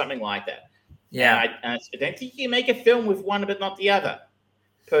there, but it was something like that. Yeah. And I don't think you can make a film with one but not the other,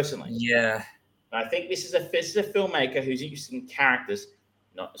 personally. Yeah. I think this is a filmmaker who's interested in characters,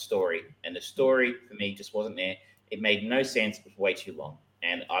 not the story. And the story for me just wasn't there. It made no sense. It was way too long.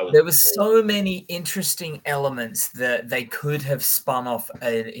 And there was so many interesting elements that they could have spun off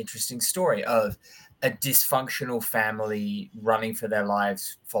an interesting story of a dysfunctional family running for their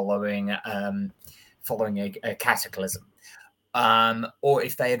lives following a cataclysm. Or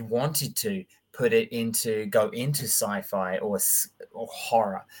if they had wanted to put it go into sci-fi or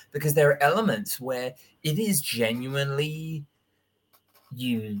horror, because there are elements where it is genuinely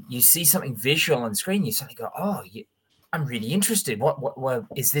you see something visual on screen, you suddenly go, oh, I'm really interested. What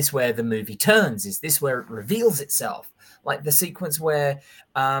is this? Where the movie turns? Is this where it reveals itself? Like the sequence where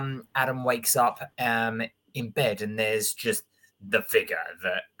Adam wakes up in bed and there's just the figure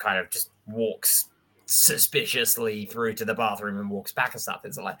that kind of just walks suspiciously through to the bathroom and walks back and stuff.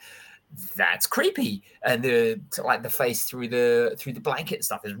 It's like, that's creepy, and the face through the blanket and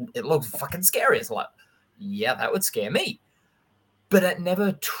stuff, it looks fucking scary. It's like, yeah, that would scare me. But it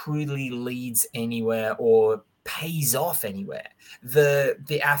never truly leads anywhere or pays off anywhere.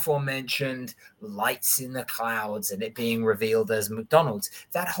 The aforementioned lights in the clouds and it being revealed as McDonald's,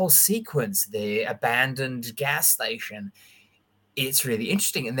 that whole sequence, the abandoned gas station, it's really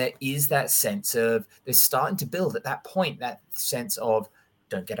interesting. And there is that sense of, they're starting to build at that point, that sense of,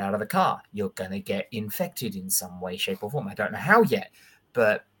 don't get out of the car. You're going to get infected in some way, shape, or form. I don't know how yet,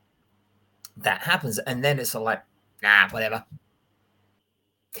 but that happens. And then it's like, nah, whatever.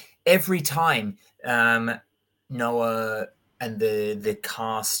 Every time Noah and the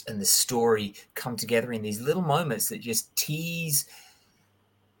cast and the story come together in these little moments that just tease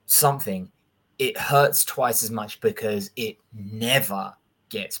something, it hurts twice as much because it never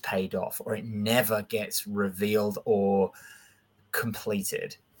gets paid off, or it never gets revealed or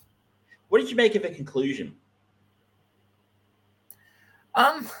completed. What did you make of the conclusion?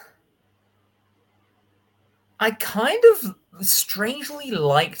 I kind of strangely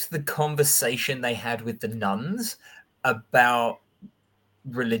liked the conversation they had with the nuns about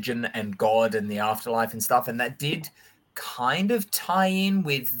religion and God and the afterlife and stuff, and that did kind of tie in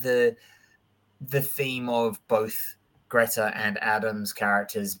with the theme of both Greta and Adam's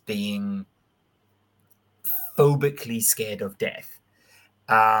characters being phobically scared of death,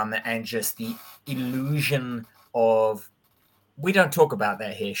 and just the illusion of, we don't talk about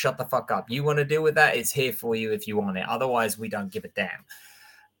that here. Shut the fuck up. You want to deal with that? It's here for you if you want it. Otherwise, we don't give a damn.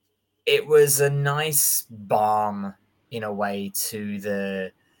 It was a nice balm in a way to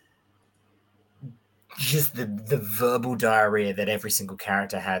the verbal diarrhea that every single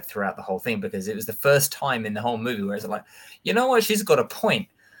character had throughout the whole thing, because it was the first time in the whole movie where it's like, you know what, she's got a point,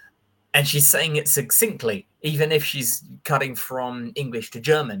 and she's saying it succinctly, even if she's cutting from English to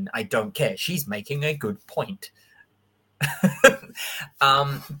German. I don't care. She's making a good point.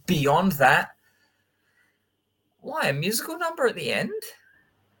 Beyond that, why a musical number at the end,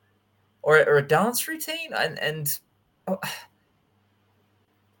 or a dance routine, and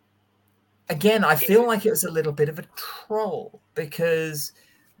again, I feel like it was a little bit of a troll, because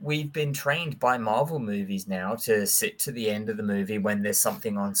we've been trained by Marvel movies now to sit to the end of the movie when there's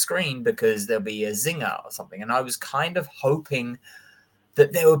something on screen, because there'll be a zinger or something. And I was kind of hoping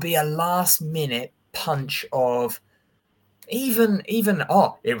that there would be a last minute punch of even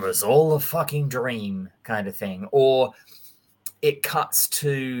oh, it was all a fucking dream kind of thing, or it cuts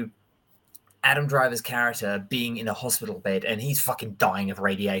to Adam Driver's character being in a hospital bed and he's fucking dying of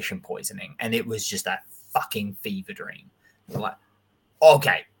radiation poisoning, and it was just a fucking fever dream. You're like,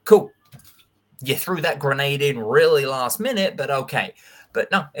 okay, cool. You threw that grenade in really last minute, but okay.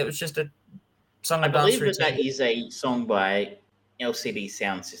 But no, it was just a song. I believe that is a song by LCD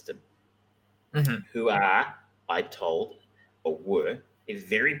Sound System, who are, I told, or were, a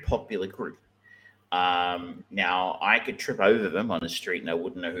very popular group. Now, I could trip over them on the street and I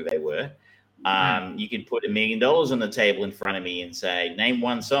wouldn't know who they were. You could put $1 million on the table in front of me and say, name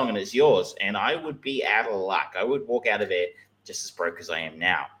one song and it's yours. And I would be out of luck. I would walk out of there just as broke as I am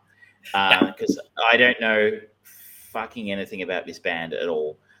now. Because I don't know fucking anything about this band at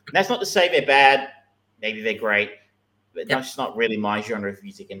all. And that's not to say they're bad. Maybe they're great. But that's not really my genre of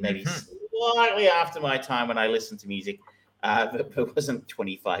music. And maybe slightly after my time when I listened to music, but wasn't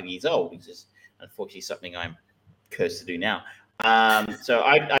 25 years old, which is unfortunately something I'm cursed to do now. So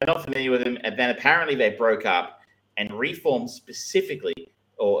I'm not familiar with them. And then apparently they broke up and reformed specifically,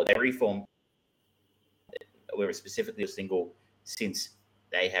 or they reformed were specifically a single since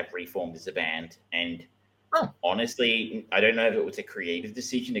they have reformed as a band. And honestly, I don't know if it was a creative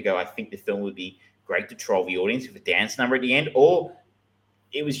decision to go, I think the film would be great to troll the audience with a dance number at the end, or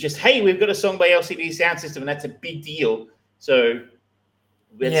it was just, hey, we've got a song by LCD Sound System and that's a big deal. So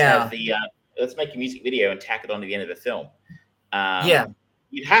let's have the let's make a music video and tack it on to the end of the film.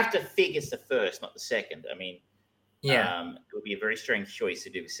 You'd have to think it's the first, not the second. I mean, it would be a very strange choice to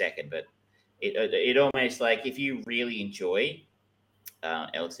do the second, but it almost, like, if you really enjoy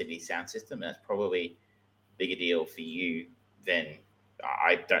LCD Sound System, that's probably a bigger deal for you than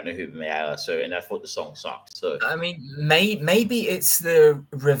I don't know who they are. So, and I thought the song sucked. So, I mean, maybe it's the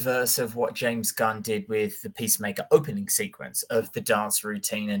reverse of what James Gunn did with the Peacemaker opening sequence of the dance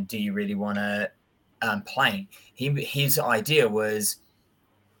routine and do you really want to play? His idea was,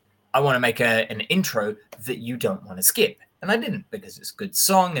 I want to make an intro that you don't want to skip. And I didn't, because it's a good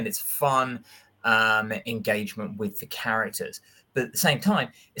song and it's fun engagement with the characters. But at the same time,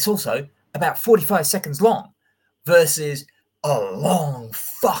 it's also about 45 seconds long versus a long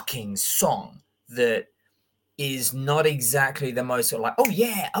fucking song that is not exactly the most sort of like, oh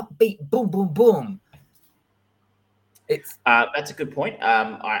yeah, upbeat, boom, boom, boom. It's that's a good point.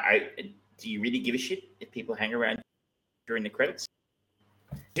 Do you really give a shit if people hang around during the credits?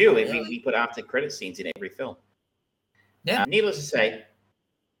 We put after credit scenes in every film. Yeah. Needless to say,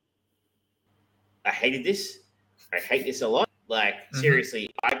 I hated this. I hate this a lot. Like, seriously,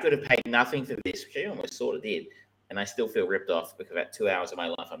 I could have paid nothing for this, which I almost sort of did. and I still feel ripped off because about 2 hours of my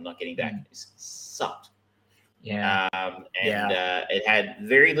life I'm not getting back. It sucked. Yeah. It had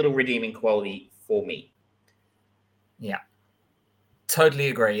very little redeeming quality for me. Yeah. Totally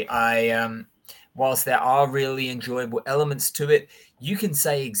agree. Whilst there are really enjoyable elements to it, you can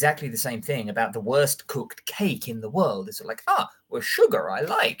say exactly the same thing about the worst cooked cake in the world. It's like, well, sugar I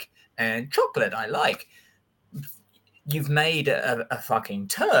like, and chocolate I like. You've made a fucking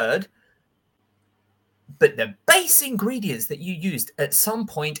turd, but the base ingredients that you used at some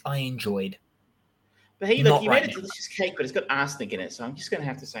point I enjoyed. But hey, look, you made a delicious cake, but it's got arsenic in it, so I'm just going to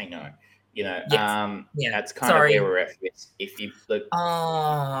have to say no. Yes. That's kind of where we're at. If you look,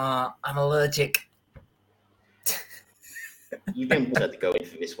 I'm allergic. You've been wanted to go in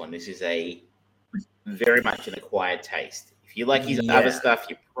for this one. This is a very much an acquired taste. If you like his other stuff,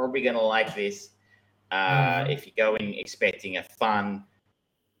 you're probably going to like this. If you go in expecting if you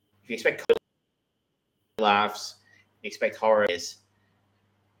expect laughs, you expect horror.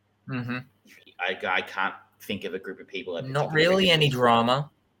 I can't think of a group of people. Not really any drama.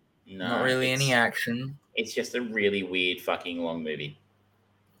 No, not really any action. It's just a really weird fucking long movie.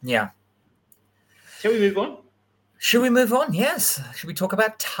 Yeah. Shall we move on? Should we move on? Yes. Should we talk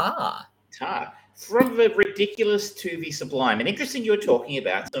about Tar? Tar. From the ridiculous to the sublime. And interesting you're talking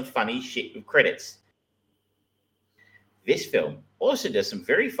about some funny shit with credits. This film also does some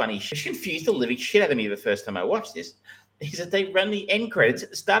very funny shit. It confused the living shit out of me the first time I watched this. Is that they run the end credits at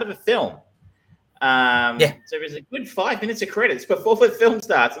the start of a film. So there's a good 5 minutes of credits before the film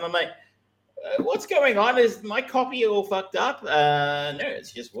starts. And I'm like, what's going on? Is my copy all fucked up? No,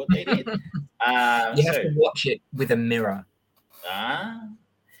 it's just what they did. You have to watch it with a mirror.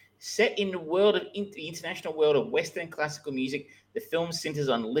 Set in the international world of Western classical music, the film centers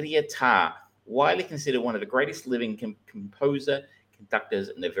on Lydia Tarr, widely considered one of the greatest living composer, conductors,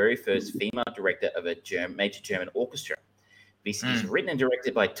 and the very first female director of a major German orchestra. This is written and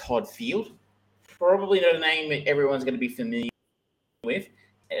directed by Todd Field, probably not a name that everyone's going to be familiar with,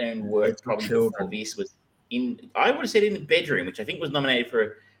 and worked probably before this was I would have said In the Bedroom, which I think was nominated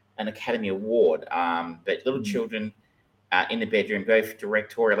for an Academy Award. But Little Children, In the Bedroom, both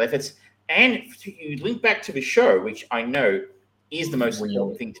directorial efforts. And you link back to the show, which I know is the most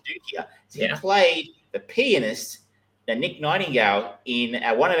important thing to do here. So he played the pianist, Nick Nightingale, in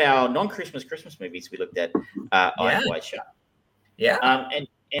one of our non-Christmas movies we looked at, Eyes Wide Shut.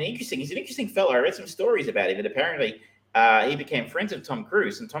 And interesting, he's an interesting fellow. I read some stories about him, and apparently he became friends with Tom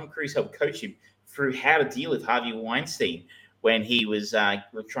Cruise, and Tom Cruise helped coach him through how to deal with Harvey Weinstein when he was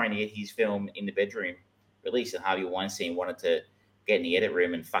trying to get his film In the Bedroom released, and Harvey Weinstein wanted to get in the edit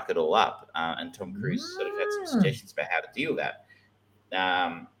room and fuck it all up. And Tom Cruise sort of had some suggestions about how to deal with that.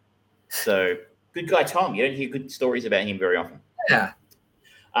 So good guy, Tom. You don't hear good stories about him very often. Yeah.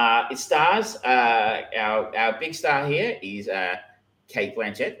 It stars our big star here is Cate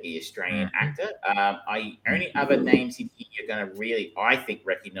Blanchett, the Australian actor. Only other names in here you're going to really, I think,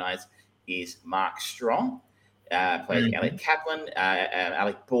 recognize is Mark Strong, plays Alec Kaplan.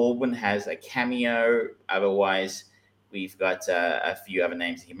 Alec Baldwin has a cameo. Otherwise, we've got a few other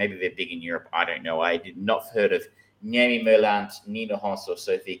names here. Maybe they're big in Europe. I don't know. I did not heard of Naomi Merlant, Nina Hoss, or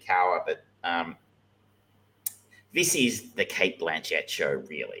Sophie Kauer, but this is the Cate Blanchett show,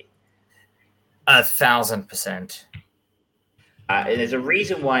 really. 1,000%. And there's a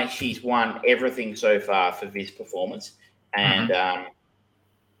reason why she's won everything so far for this performance, and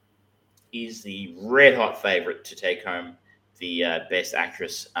is the red-hot favorite to take home the Best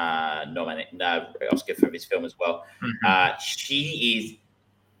Actress Oscar for this film as well. She is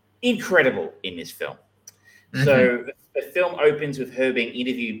incredible in this film. So the film opens with her being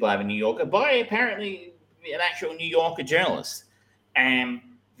interviewed by the New Yorker, by apparently an actual New Yorker journalist. And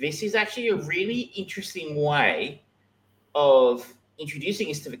this is actually a really interesting way of introducing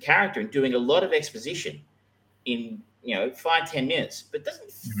us to the character and doing a lot of exposition in 5-10 minutes, but doesn't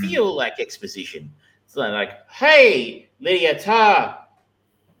feel like exposition. It's like, hey, Lydia Tarr,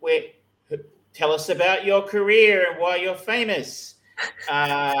 tell us about your career and why you're famous.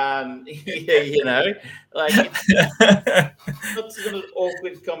 Like it's not sort of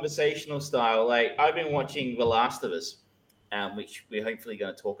awkward conversational style. Like I've been watching The Last of Us, which we're hopefully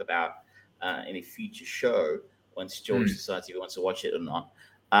going to talk about in a future show once George decides if he wants to watch it or not.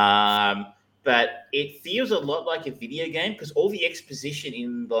 But it feels a lot like a video game because all the exposition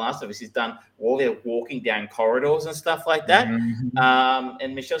in The Last of Us is done while they're walking down corridors and stuff like that.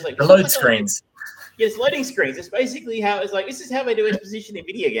 And Michelle's like, the load screens. Yes, loading screens. It's basically how it's like. This is how they do exposition in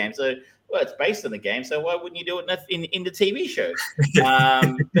video games. So, well, it's based on the game. So why wouldn't you do it in the TV show?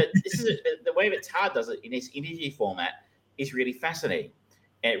 But this is the way that Tar does it in its interview format is really fascinating.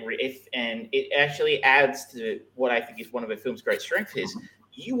 And it actually adds to what I think is one of the film's great strengths is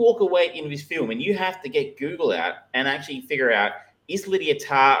you walk away at the end of this film and you have to get Google out and actually figure out, is Lydia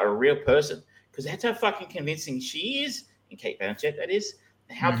Tarr a real person? Because that's how fucking convincing she is, and Kate Blanchett, that is,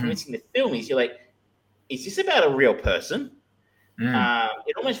 and how convincing the film is. You're like, is this about a real person?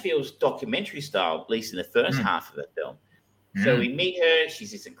 It almost feels documentary style, at least in the first half of the film. So we meet her.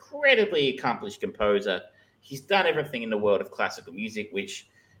 She's this incredibly accomplished composer. She's done everything in the world of classical music, which,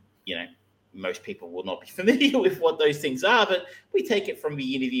 you know, most people will not be familiar with what those things are, but we take it from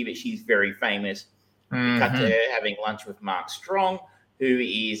the interview that she's very famous. We cut to her having lunch with Mark Strong, who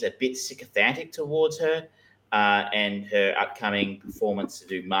is a bit sycophantic towards her, and her upcoming performance to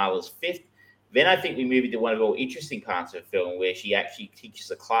do Mahler's Fifth. Then I think we move into one of the more interesting parts of the film where she actually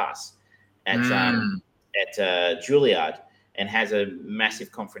teaches a class at Juilliard and has a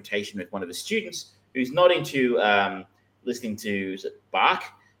massive confrontation with one of the students who's not into listening to Bach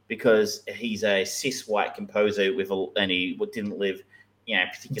because he's a cis white composer and he didn't live, you know,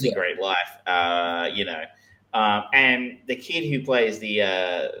 particularly great life, you know. And the kid who plays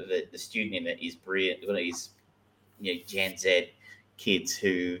the student in it is brilliant. One of these, you know, Gen Z kids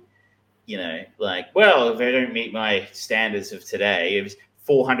who, you know, like, well, if they don't meet my standards of today, if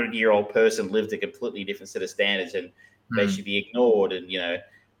 400-year-old person lived a completely different set of standards and they should be ignored. And, you know,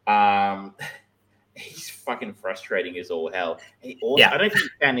 he's fucking frustrating as all hell. I don't think you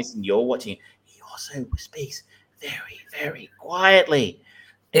found this in your watching. He also speaks very, very quietly.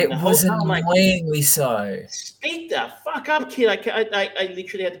 It was annoyingly so. Speak the fuck up, kid. I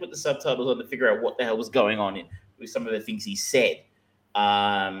literally had to put the subtitles on to figure out what the hell was going on with some of the things he said.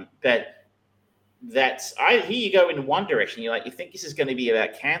 But here you go in one direction. You're like, you think this is going to be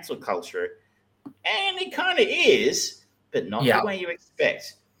about cancel culture, and it kind of is, but not the way you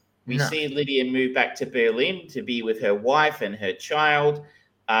expect. We see Lydia move back to Berlin to be with her wife and her child,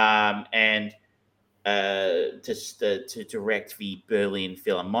 and to direct the Berlin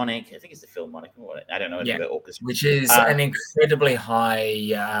Philharmonic. I think it's the Philharmonic. I don't know the orchestra, which is an incredibly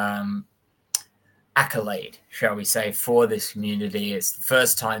high accolade, shall we say, for this community. It's the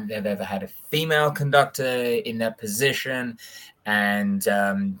first time they've ever had a female conductor in that position, and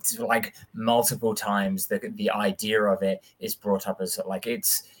like multiple times the idea of it is brought up as like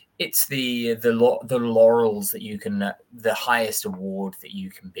it's the laurels that you can, the highest award that you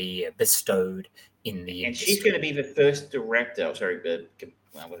can be bestowed in the industry. She's going to be the first conductor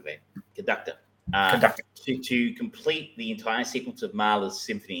to complete the entire sequence of Mahler's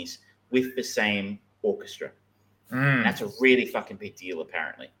symphonies with the same orchestra. That's a really fucking big deal,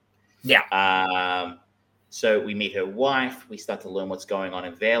 apparently. Yeah. So we meet her wife. We start to learn what's going on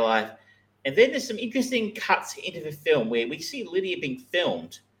in their life. And then there's some interesting cuts into the film where we see Lydia being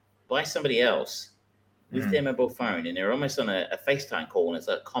filmed by somebody else with their mobile phone. And they're almost on a FaceTime call, and it's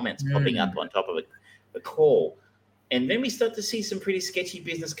like comments popping up on top of the call. And then we start to see some pretty sketchy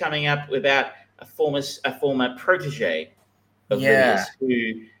business coming up about a former protege of Lydia's,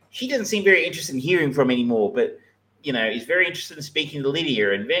 who she doesn't seem very interested in hearing from anymore, but, you know, is very interested in speaking to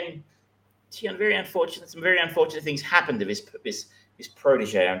Lydia. And then some very unfortunate things happen to this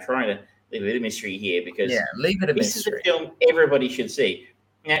protege. I'm trying to leave a bit of mystery here because leave it a this mystery. is a film everybody should see.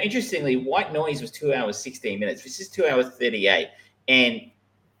 Now, interestingly, White Noise was 2 hours, 16 minutes. This is 2 hours, 38. And,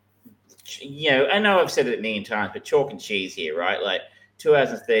 you know, I know I've said it a million times, but chalk and cheese here, right? Like 2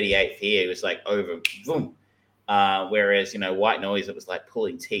 hours and 38 here was like over, boom. Whereas, you know, White Noise, it was like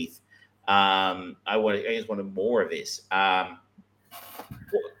pulling teeth. I just wanted more of this.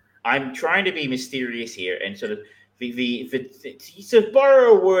 I'm trying to be mysterious here and sort of to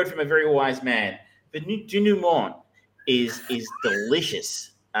borrow a word from a very wise man. The denouement is delicious.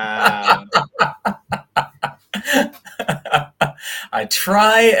 I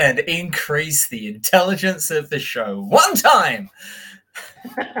try and increase the intelligence of the show one time.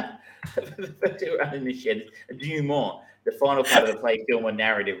 The denouement, the final part of the play, film, or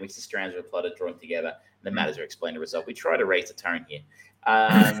narrative, in which the strands of a plot are drawn together and the matters are explained and resolved. We try to raise the tone here,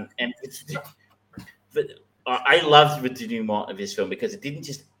 but I loved the denouement of this film because it didn't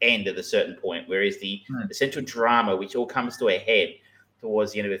just end at a certain point, whereas the central drama, which all comes to a head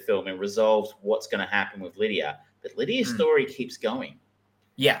towards the end of the film and resolves what's going to happen with Lydia. But Lydia's story keeps going.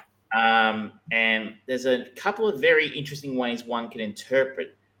 Yeah. And there's a couple of very interesting ways one can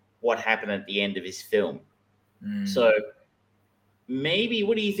interpret what happened at the end of this film. So maybe,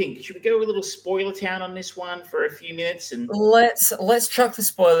 what do you think? Should we go a little spoiler town on this one for a few minutes? And let's chuck the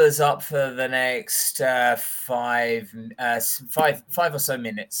spoilers up for the next five or so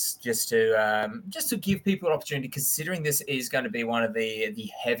minutes, just to give people an opportunity. Considering this is going to be one of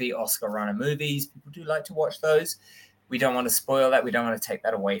the heavy Oscar runner movies, people do like to watch those. we don't want to spoil that. We don't want to take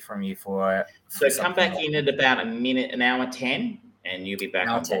that away from you for So come something back like in at about an hour 10, and you'll be back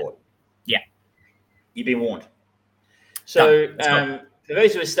hour on 10. board. Yeah. You've been warned. So Let's go. for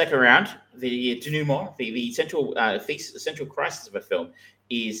those who are stuck around, the denouement, the central crisis of a film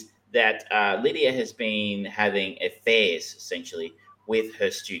is that Lydia has been having affairs, essentially, with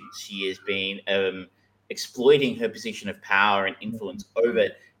her students. She has been exploiting her position of power and influence over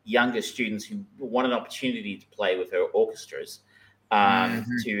younger students who want an opportunity to play with her orchestras,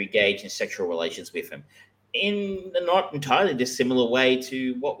 to engage in sexual relations with them. In a not entirely dissimilar way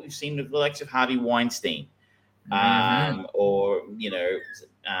to what we've seen with the likes of Harvey Weinstein. Or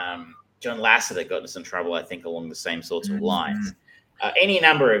John Lasseter got us in trouble, I think, along the same sorts of lines. Any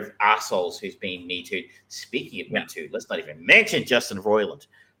number of assholes who's been Me Too. Speaking of Me Too, let's not even mention Justin Roiland.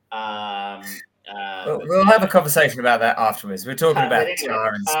 We'll have a conversation about that afterwards. We're talking about anyway,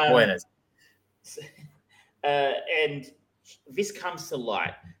 tar and spoilers. And this comes to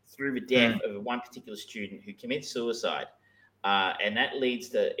light through the death of one particular student who commits suicide. And that leads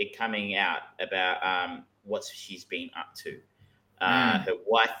to it coming out about what she's been up to. Her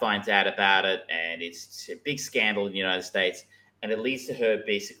wife finds out about it, and it's a big scandal in the United States. And it leads to her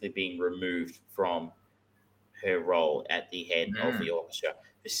basically being removed from her role at the head of the orchestra.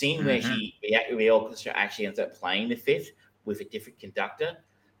 The scene where the orchestra actually ends up playing the fifth with a different conductor,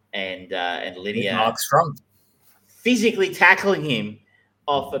 and Lydia Mark Strong physically tackling him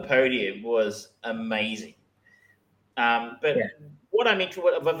off the podium was amazing. What I'm into,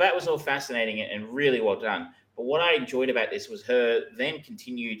 that was all fascinating and really well done. But what I enjoyed about this was her then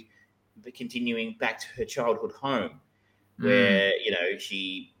continuing back to her childhood home, where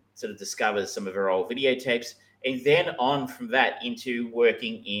she sort of discovers some of her old videotapes, and then on from that into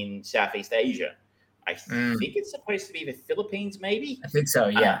working in Southeast Asia. I think it's supposed to be the Philippines, maybe. I think so,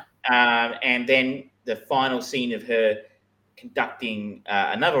 yeah. And then the final scene of her conducting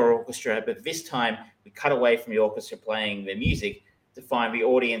another orchestra, but this time we cut away from the orchestra playing the music to find the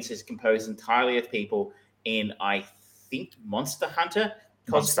audience is composed entirely of people in, I think, Monster Hunter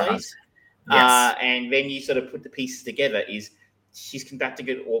cosplays. Yes. And then you sort of put the pieces together. She's conducting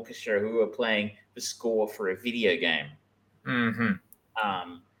an orchestra who are playing the score for a video game.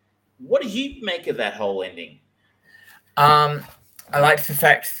 What did you make of that whole ending? I liked the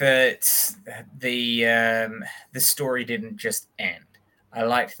fact that the story didn't just end. I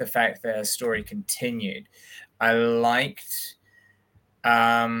liked the fact that her story continued. I liked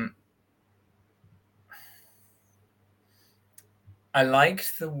the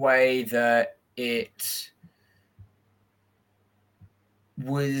way that it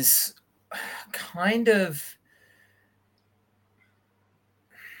was kind of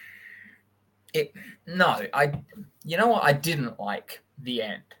you know what I didn't like the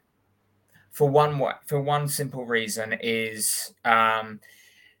end for one simple reason is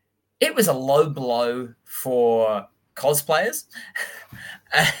it was a low blow for cosplayers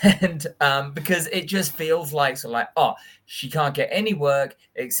and because it just feels like oh, she can't get any work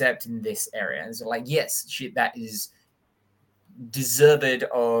except in this area, and so yes, that is deserved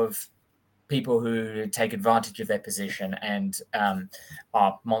of people who take advantage of their position and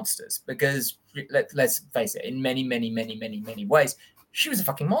are monsters, because let's face it, in many ways she was a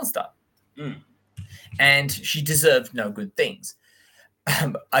fucking monster and she deserved no good things.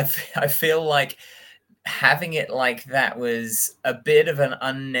 I feel like having it like that was a bit of an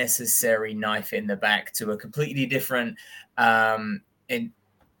unnecessary knife in the back to a completely different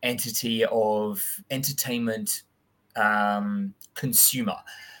entity of entertainment consumer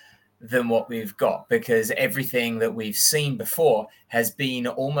than what we've got, because everything that we've seen before has been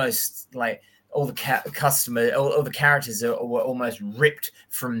almost like all the all the characters were almost ripped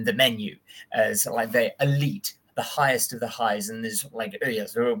from the menu as like they're elite, the highest of the highs, and there's oh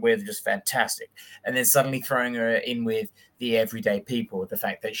yes, we're just fantastic, and then suddenly throwing her in with the everyday people, the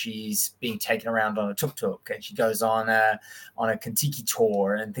fact that she's being taken around on a tuk-tuk and she goes on a Kentucky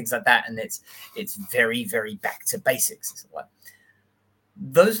tour and things like that, and it's very back to basics. It's like,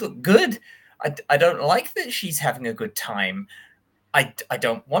 those look good. I don't like that she's having a good time. I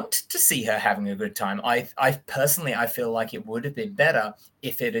don't want to see her having a good time. I personally feel like it would have been better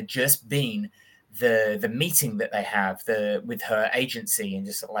if it had just been the meeting that they have with her agency, and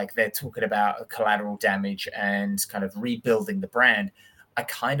just like they're talking about collateral damage and kind of rebuilding the brand. I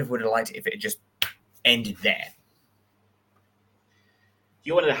kind of would have liked it if it just ended there.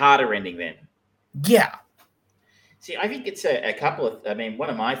 You wanted a harder ending then? Yeah. See, I think it's a couple of. I mean, one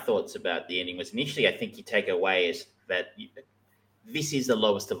of my thoughts about the ending was initially, I think you take away is that this is the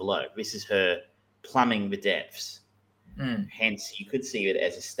lowest of low. This is her plumbing the depths. Hence, you could see it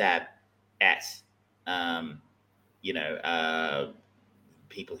as a stab at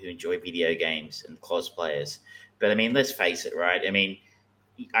people who enjoy video games and cosplayers. But I mean, let's face it, right? I mean,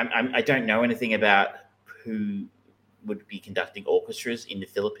 I don't know anything about who would be conducting orchestras in the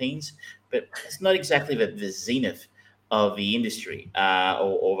Philippines, but it's not exactly the zenith of the industry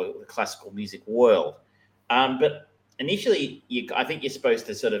or the classical music world. But initially, I think you're supposed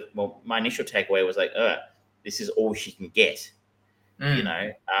to sort of. Well, my initial takeaway was like, this is all she can get. You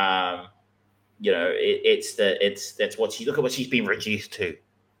know, that's what she look at what she's been reduced to.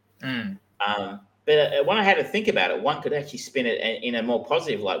 But when I had to think about it, one could actually spin it in a more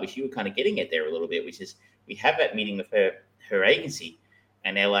positive light, which you were kind of getting at there a little bit, which is we have that meeting with her agency,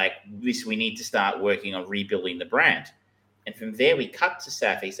 and they're like, we need to start working on rebuilding the brand. And from there, we cut to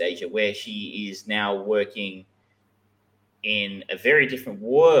Southeast Asia, where she is now working in a very different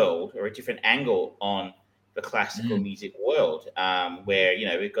world or a different angle on the classical music world, where,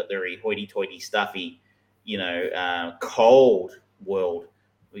 we've got the very hoity-toity, stuffy, cold world.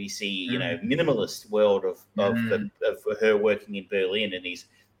 We see, minimalist world of her working in Berlin in these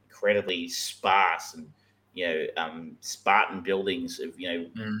incredibly sparse and, Spartan buildings of,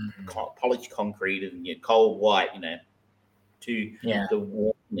 polished concrete and cold white, to the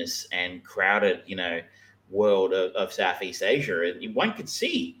warmness and crowded, world of Southeast Asia. And one could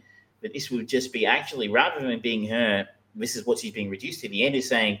see that this would just be actually, rather than being her, this is what she's being reduced to. The end is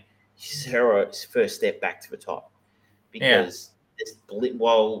saying this is her first step back to the top, because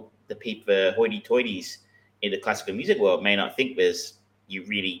while the hoity-toities in the classical music world may not think there's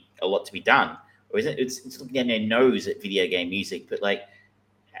really a lot to be done, or isn't it's looking down their nose at video game music, but like,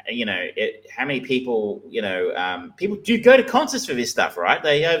 how many people, people do go to concerts for this stuff, right?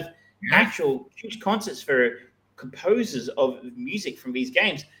 They have actual huge concerts for composers of music from these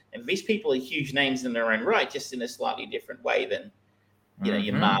games, and these people are huge names in their own right, just in a slightly different way than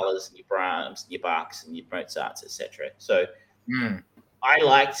your Mahlers and your Brahms and your Bachs and your Mozarts, etc. So I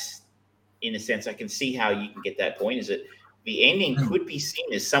liked, in a sense, I can see how you can get that point, is that the ending could be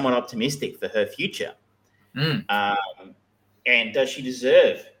seen as somewhat optimistic for her future. And does she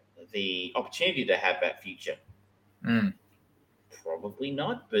deserve the opportunity to have that future? Probably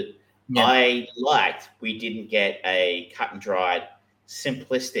not, but I liked we didn't get a cut and dried,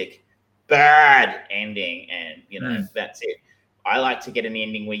 simplistic, bad ending, and that's it. I like to get an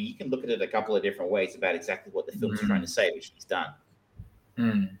ending where you can look at it a couple of different ways about exactly what the film's trying to say, which she's done.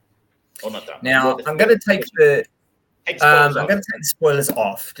 Or not done. Now, I'm going to take the spoilers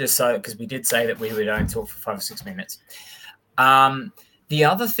off, just so, because we did say that we would only talk for 5 or 6 minutes. The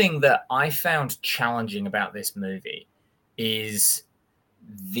other thing that I found challenging about this movie is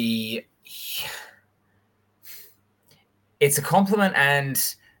it's a compliment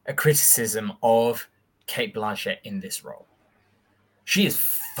and a criticism of Cate Blanchett in this role. She is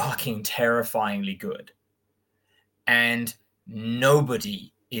fucking terrifyingly good, and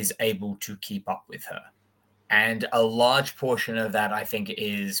nobody is able to keep up with her. And a large portion of that, I think,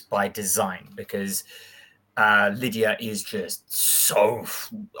 is by design, because Lydia is just so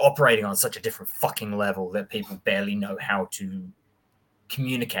operating on such a different fucking level that people barely know how to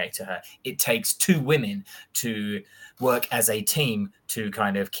communicate to her. It takes 2 women to work as a team to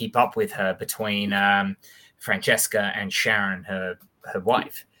kind of keep up with her, between Francesca and Sharon, her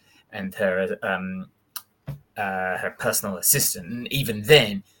wife, and her personal assistant. And even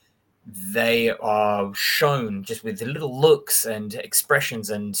then, they are shown just with the little looks and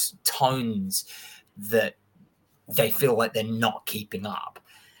expressions and tones that they feel like they're not keeping up.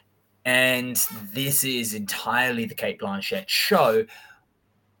 And this is entirely the Cate Blanchett show,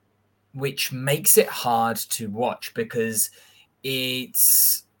 which makes it hard to watch, because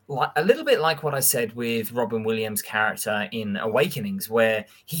it's like a little bit like what I said with Robin Williams' character in Awakenings, where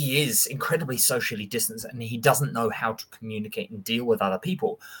he is incredibly socially distanced and he doesn't know how to communicate and deal with other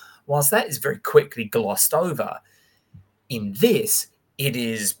people. Whilst that is very quickly glossed over, in this, it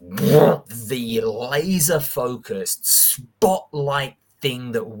is the laser-focused spotlight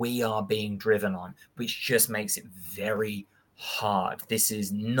thing that we are being driven on, which just makes it very hard. This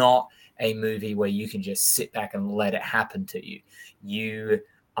is not a movie where you can just sit back and let it happen to you. You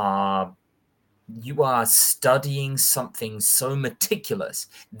are studying something so meticulous.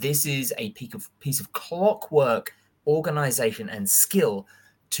 This is a piece of clockwork, organization, and skill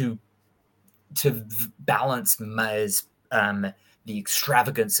to balance Mayer's the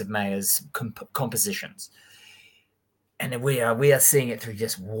extravagance of Mayer's compositions, and we are seeing it through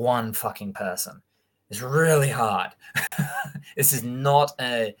just one fucking person. It's really hard. This is not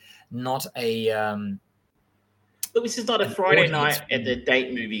a. But this is not a Friday night at the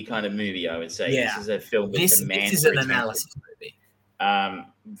date movie kind of movie, I would say. Yeah. This is a film that demands this is an analysis movie.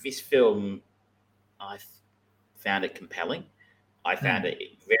 This film, I found it compelling. I found it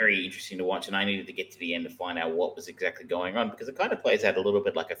very interesting to watch, and I needed to get to the end to find out what was exactly going on, because it kind of plays out a little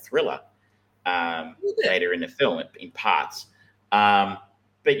bit like a thriller later in the film in parts.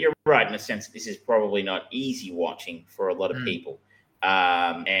 But you're right in the sense that this is probably not easy watching for a lot of people.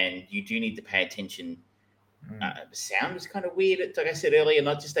 And you do need to pay attention. The sound is kind of weird. Like I said earlier,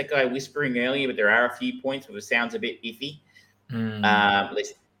 not just that guy whispering earlier, but there are a few points where the sound's a bit iffy. At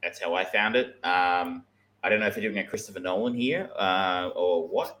least that's how I found it. I don't know if they're doing a Christopher Nolan here or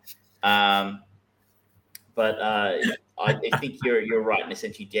what. But I think you're right in the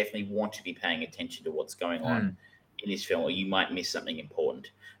sense you definitely want to be paying attention to what's going on in this film, or you might miss something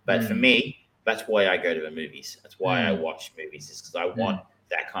important. But for me, that's why I go to the movies. That's why I watch movies, is because I want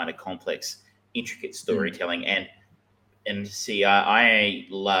that kind of complex, intricate storytelling. And see, I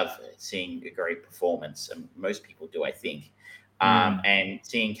love seeing a great performance, and most people do, I think. And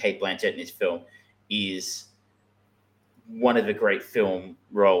seeing Cate Blanchett in this film is one of the great film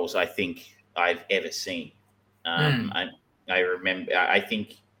roles I think I've ever seen. I remember, I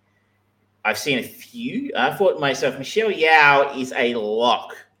think I've seen a few. I thought to myself, Michelle Yeoh is a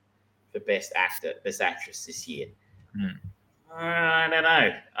lock for Best Actress this year. I don't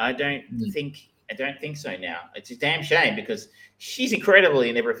know. I don't think so now. It's a damn shame, because she's incredible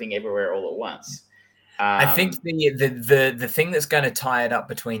in Everything Everywhere All at Once. I think the thing that's going to tie it up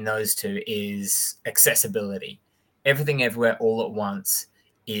between those two is accessibility. Everything Everywhere All at Once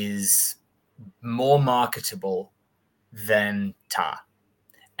is more marketable than Tar.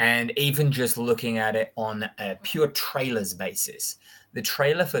 And even just looking at it on a pure trailers basis, the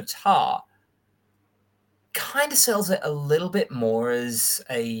trailer for Tar kind of sells it a little bit more as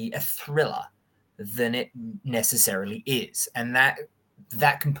a thriller than it necessarily is. And that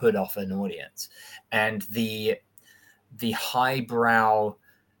can put off an audience. And the highbrow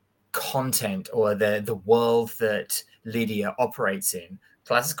content, or the world that Lydia operates in,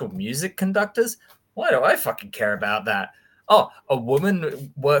 classical music conductors, why do I fucking care about that? Oh, a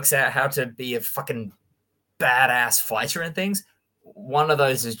woman works out how to be a fucking badass fighter and things. One of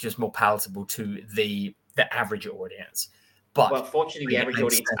those is just more palatable to the average audience. But well, fortunately, the average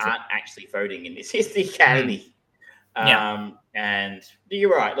audience aren't actually voting in this. It's the Academy. And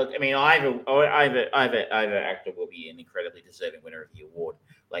you're right. Look, I mean, either actor will be an incredibly deserving winner of the award.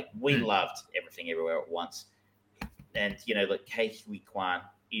 Like, we loved Everything Everywhere at Once, and look, Ke Huy Quan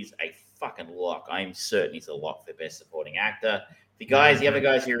is a fucking lock. I'm certain he's a lock for Best Supporting Actor. The other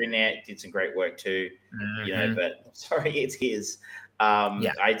guys who are in there did some great work too. But sorry, it's his.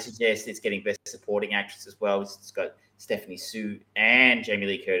 I'd suggest it's getting Best Supporting Actress as well. It's got Stephanie Hsu and Jamie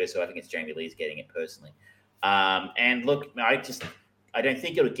Lee Curtis, so I think it's Jamie Lee's getting it personally. And look, I don't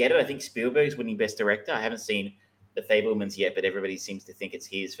think it'll get it. I think Spielberg's winning Best Director. I haven't seen The Fabelmans yet, but everybody seems to think it's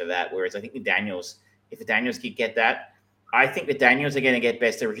his for that. Whereas I think if the Daniels could get that, I think the Daniels are going to get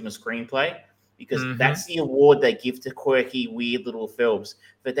Best Original Screenplay, because that's the award they give to quirky, weird little films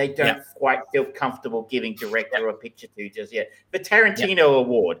that they don't quite feel comfortable giving director or picture to just yet. The Tarantino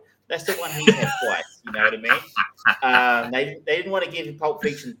Award, that's the one he had twice. You know what I mean? They didn't want to give Pulp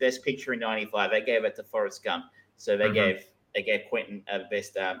Fiction Best Picture in '95. They gave it to Forrest Gump. So they gave Quentin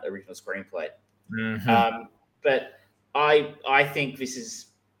Best Original Screenplay. But I think this is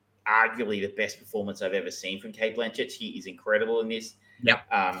arguably the best performance I've ever seen from Cate Blanchett. She is incredible in this.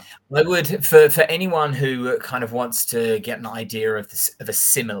 I would, for anyone who kind of wants to get an idea of a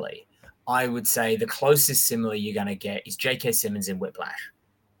simile, I would say the closest simile you're going to get is J.K. Simmons in Whiplash.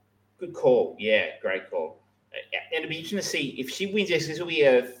 Good call. Yeah, great call. And it'll be interesting to see if she wins this. This will be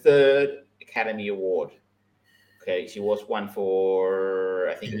her third Academy Award. Okay, she was one for,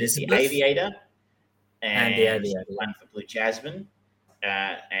 I think, Elizabeth? The Aviator, and The Aviator, one for Blue Jasmine,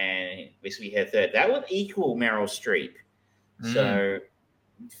 and this will be her third. That would equal Meryl Streep. So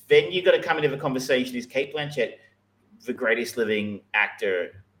then you've got to come into the conversation: is Cate Blanchett the greatest living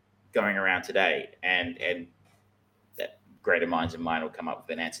actor going around today? And that greater minds than mine will come up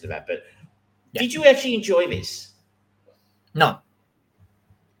with an answer to that. But did you actually enjoy this? No.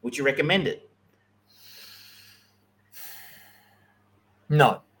 Would you recommend it?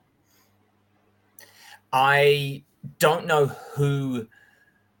 No. I don't know who,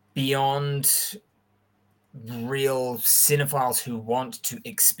 beyond real cinephiles who want to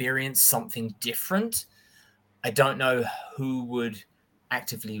experience something different, I don't know who would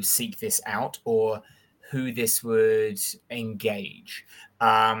actively seek this out or who this would engage.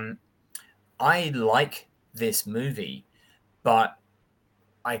 I like this movie, but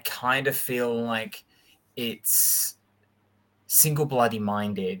I kind of feel like it's single bloody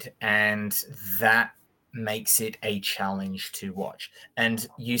minded, and that makes it a challenge to watch. And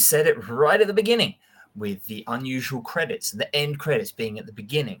you said it right at the beginning. with the unusual credits and the end credits being at the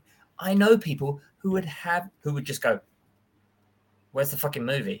beginning. I know people who would just go, "Where's the fucking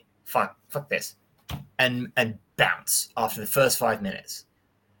movie? Fuck this," and bounce after the first 5 minutes.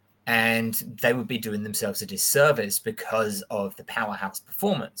 And they would be doing themselves a disservice because of the powerhouse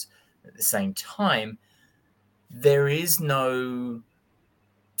performance. At the same time, there is no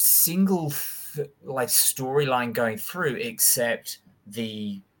single storyline going through except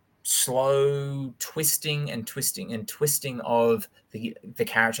the slow twisting of the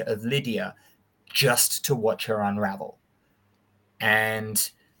character of Lydia just to watch her unravel.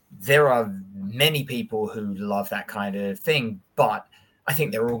 And there are many people who love that kind of thing, but I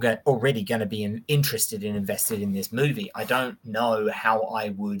think they're all already going to be interested and invested in this movie. I don't know how I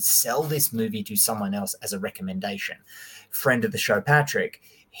would sell this movie to someone else as a recommendation. Friend of the show, Patrick,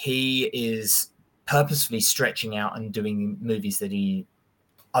 he is purposefully stretching out and doing movies that he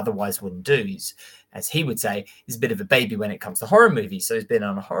otherwise wouldn't do. He's, as he would say, he's a bit of a baby when it comes to horror movies, so he's been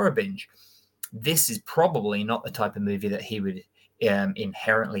on a horror binge. This is probably not the type of movie that he would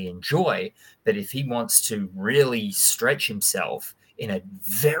inherently enjoy, but if he wants to really stretch himself in a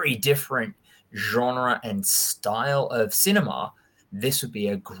very different genre and style of cinema, this would be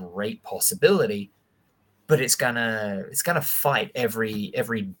a great possibility. But it's gonna fight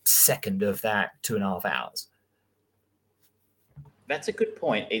every second of that 2.5 hours. That's a good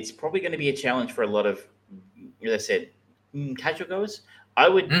point. It's probably going to be a challenge for a lot of, as I said, casual goers.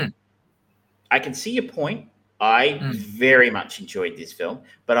 I can see your point. I very much enjoyed this film,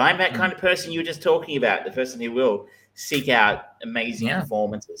 but I'm that kind of person you were just talking about, the person who will seek out amazing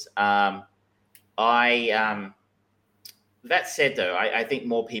performances. That said, though, I think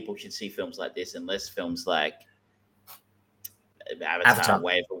more people should see films like this and less films like Avatar.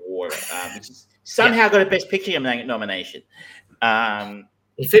 Way of the Water, which is somehow got a Best Picture nomination.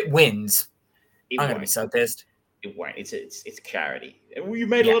 If it wins, I'm going to be so pissed. It won't. It's charity. You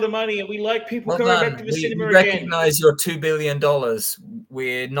made a lot of money, and we like people coming back to the cinema again. We recognize your $2 billion.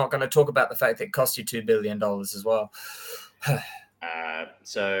 We're not going to talk about the fact that it cost you $2 billion as well. I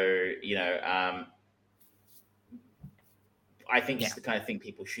think it's the kind of thing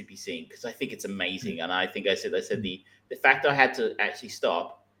people should be seeing because I think it's amazing, and I think I said the fact I had to actually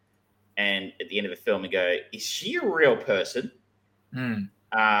stop and at the end of a film and go, "Is she a real person?"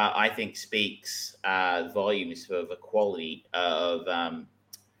 I think speaks volumes for the quality of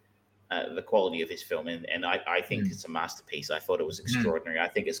this film, and I think it's a masterpiece. I thought it was extraordinary. I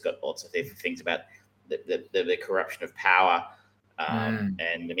think it's got lots of different things about the corruption of power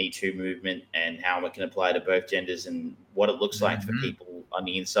and the Me Too movement and how it can apply to both genders and what it looks like for people on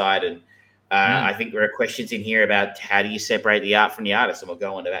the inside. And I think there are questions in here about how do you separate the art from the artist, and we'll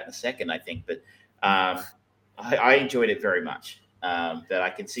go into that in a second, I think. But I enjoyed it very much. That I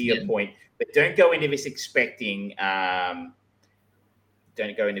can see your point, but don't go into this expecting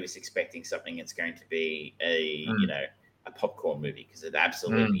something that's going to be a popcorn movie, because it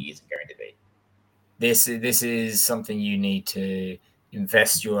absolutely isn't going to be. This is something you need to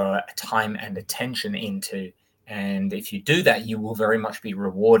invest your time and attention into, and if you do that, you will very much be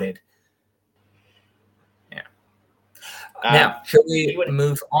rewarded. Yeah. Now, shall we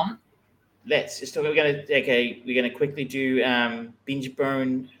move on? Let's just talk. We're gonna quickly do binge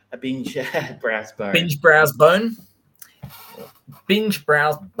browse bone.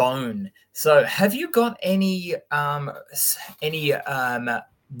 So, have you got any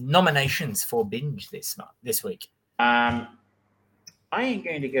nominations for binge this week? I am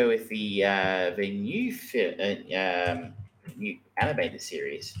going to go with the new animated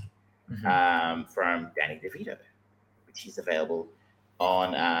series from Danny DeVito, which is available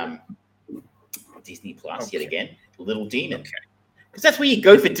on Disney Plus yet again. Little Demon, because that's where you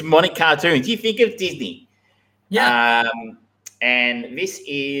go for demonic cartoons. You think of Disney, and this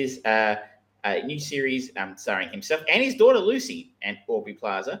is a new series starring himself and his daughter Lucy and Aubrey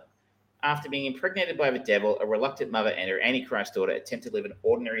Plaza. After being impregnated by the devil, a reluctant mother and her Antichrist daughter attempt to live an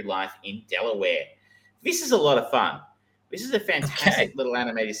ordinary life in Delaware. This is a lot of fun. This is a fantastic little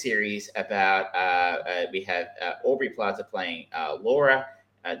animated series about we have Aubrey Plaza playing Laura,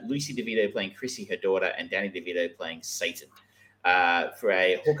 Lucy DeVito playing Chrissy, her daughter, and Danny DeVito playing Satan. For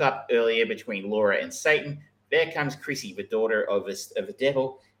a hookup earlier between Laura and Satan, there comes Chrissy, the daughter of the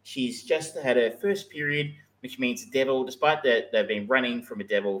devil. She's just had her first period, which means the devil, despite that they've been running from a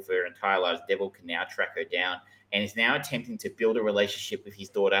devil for her entire lives, the devil can now track her down and is now attempting to build a relationship with his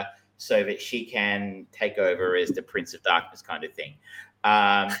daughter so that she can take over as the Prince of Darkness kind of thing.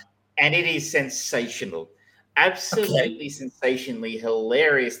 And it is sensational. Absolutely sensationally,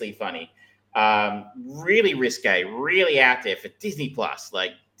 hilariously funny. Really risque, really out there for Disney Plus.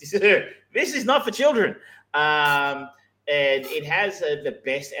 Like, this is not for children. And it has the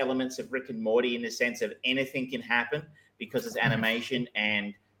best elements of Rick and Morty in the sense of anything can happen because it's animation,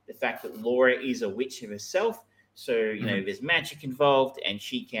 and the fact that Laura is a witch of herself. So, there's magic involved, and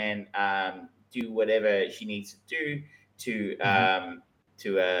she can do whatever she needs to do to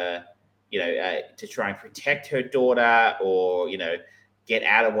try and protect her daughter, or get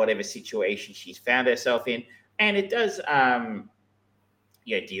out of whatever situation she's found herself in. And it does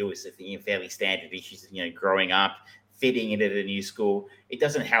deal with the fairly standard issues of growing up, fitting into the new school. It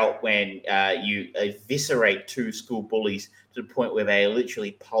doesn't help when you eviscerate two school bullies to the point where they are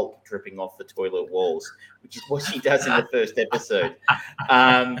literally pulp dripping off the toilet walls, which is what she does in the first episode.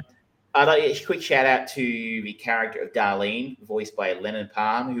 I'd like a quick shout out to the character of Darlene, voiced by Lennon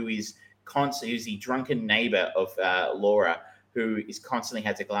Palm, who's the drunken neighbor of Laura, who is constantly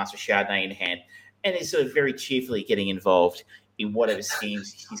has a glass of Chardonnay in hand and is sort of very cheerfully getting involved in whatever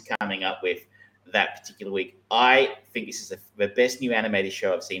schemes she's coming up with that particular week. I think this is the best new animated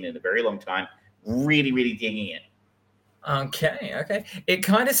show I've seen in a very long time. Really, really digging it. Okay. It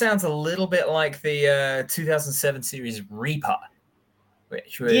kind of sounds a little bit like the 2007 series Reaper,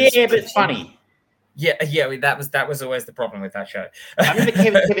 which was but it's funny. Yeah. That was always the problem with that show. I remember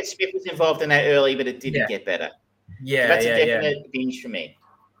Kevin Smith was involved in that early, but it didn't get better. Yeah, so that's a definite binge for me.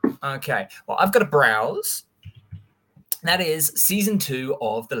 Okay, well, I've got to browse. That is season 2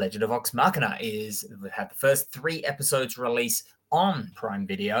 of The Legend of Vox Machina. We've had the first 3 episodes release on Prime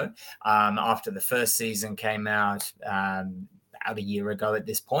Video after the first season came out about a year ago at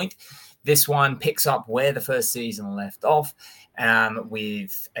this point. This one picks up where the first season left off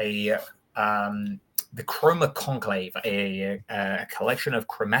with the Chroma Conclave, a collection of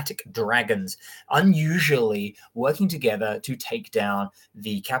chromatic dragons unusually working together to take down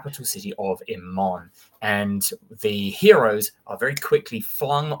the capital city of Emon. And the heroes are very quickly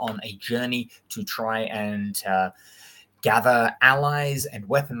flung on a journey to try and gather allies and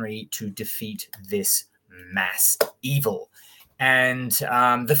weaponry to defeat this mass evil. And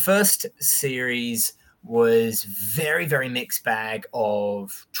the first series was very, very mixed bag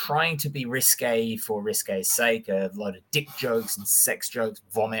of trying to be risque for risque's sake, a lot of dick jokes and sex jokes,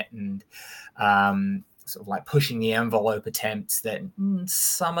 vomit, and sort of like pushing the envelope attempts that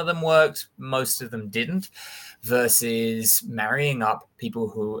some of them worked, most of them didn't, versus marrying up people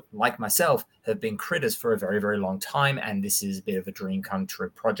who, like myself, have been critters for a very, very long time, and this is a bit of a dream come true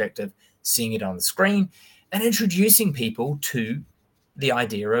project of seeing it on the screen and introducing people to the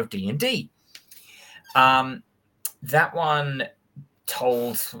idea of D&D. That one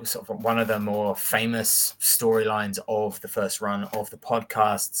told sort of one of the more famous storylines of the first run of the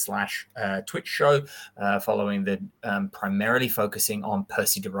podcast / Twitch show, following the primarily focusing on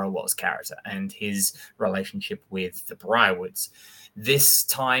Percy de Rowell's character and his relationship with the Briarwoods. This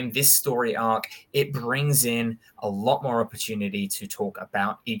time, this story arc, it brings in a lot more opportunity to talk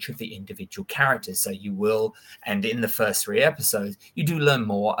about each of the individual characters. So you will, and in the first 3 episodes, you do learn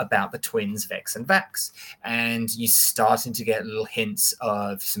more about the twins, Vex and Vax. And you're starting to get little hints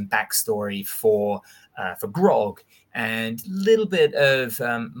of some backstory for Grog, and a little bit of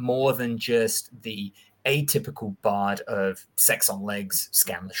more than just the atypical bard of sex on legs,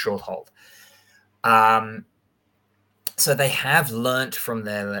 scam the shorthold. So they have learnt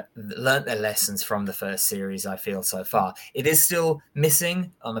their lessons from the first series, I feel, so far. It is still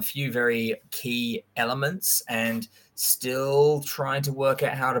missing on a few very key elements and still trying to work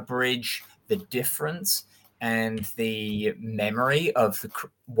out how to bridge the difference and the memory of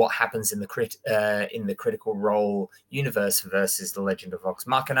what happens in the Critical Role universe versus The Legend of Vox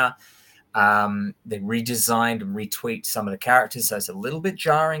Machina. They redesigned and retweaked some of the characters, so it's a little bit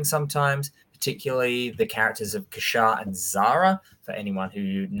jarring sometimes, particularly the characters of Kashar and Zara. For anyone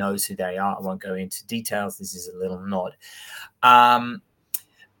who knows who they are, I won't go into details. This is a little nod.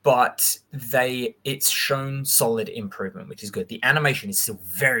 But it's shown solid improvement, which is good. The animation is still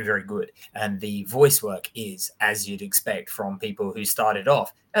very, very good. And the voice work is, as you'd expect from people who started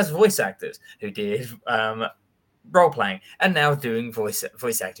off as voice actors, who did role-playing and now doing voice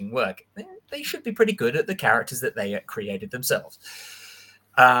acting work. They should be pretty good at the characters that they created themselves.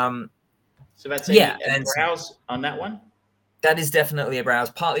 So that's a browse on that one? That is definitely a browse,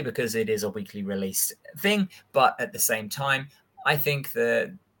 partly because it is a weekly released thing, but at the same time, I think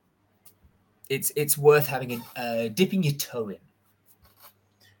that it's worth having dipping your toe in.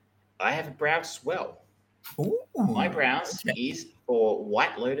 I have a browse as well. Ooh, my browse is for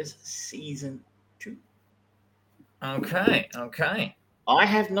White Lotus Season 2. Okay. I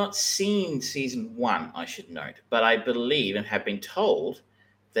have not seen Season 1, I should note, but I believe and have been told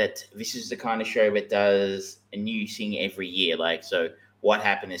that this is the kind of show that does a new thing every year. Like, so what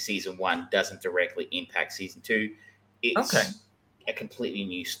happened in season 1 doesn't directly impact season 2. It's a completely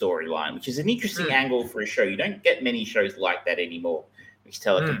new storyline, which is an interesting angle for a show. You don't get many shows like that anymore, which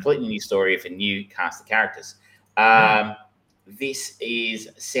tell a completely new story of a new cast of characters. This is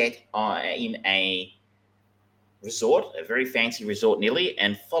set in a resort, a very fancy resort in Italy,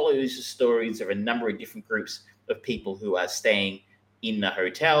 and follows the stories of a number of different groups of people who are staying in the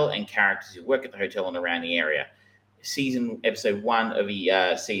hotel and characters who work at the hotel and around the area. Episode 1 of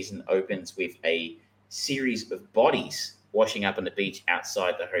the season opens with a series of bodies washing up on the beach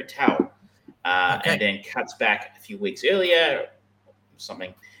outside the hotel, and then cuts back a few weeks earlier,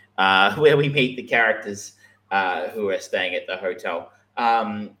 where we meet the characters who are staying at the hotel.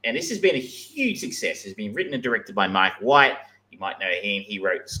 And this has been a huge success. It's been written and directed by Mike White. You might know him. He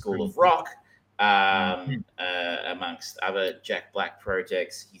wrote School of Rock, amongst other Jack Black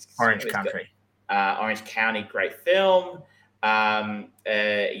projects. Orange Country. Orange County, great film.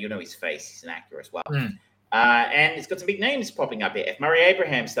 You know his face. He's an actor as well. And it's got some big names popping up here. F. Murray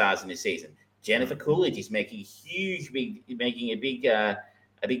Abraham stars in this season. Jennifer Coolidge is making a big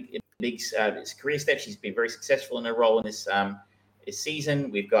career step. She's been very successful in her role in this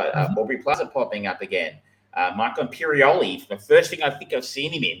season. We've got Aubrey Plaza popping up again. Michael Imperioli, the first thing I think I've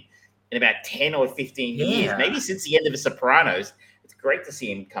seen him in about 10 or 15 years, maybe since the end of The Sopranos. It's great to see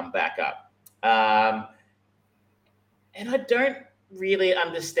him come back up. And I don't really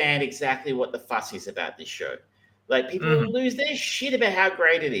understand exactly what the fuss is about this show. Like, people lose their shit about how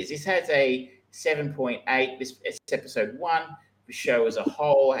great it is. This has a 7.8. This episode 1. The show as a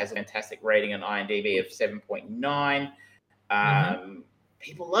whole has a fantastic rating on IMDb of 7.9.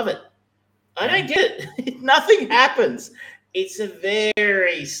 People love it. I don't get it. Nothing happens. It's a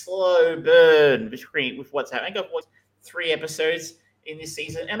very slow burn with what's happening. I've watched 3 episodes in this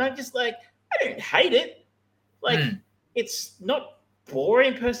season, and I'm just like, I don't hate it. Like, it's not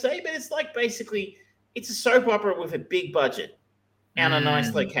boring per se, but it's like basically it's a soap opera with a big budget and a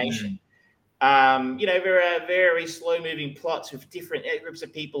nice location. There are very slow-moving plots with different groups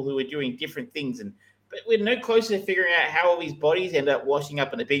of people who are doing different things, but we're no closer to figuring out how all these bodies end up washing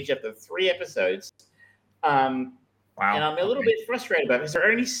up on the beach after 3 episodes. And I'm a little bit frustrated about it because there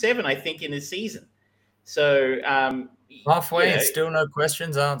are only 7, I think, in this season. So halfway, still no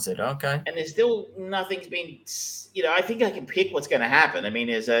questions answered. Okay, and there's still nothing's been. I think I can pick what's going to happen. I mean,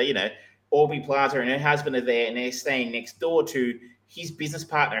 there's Aubrey Plaza and her husband are there, and they're staying next door to his business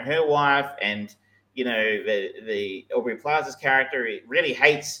partner, her wife, and the Aubrey Plaza's character really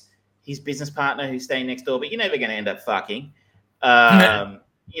hates his business partner who's staying next door, but they're going to end up fucking. And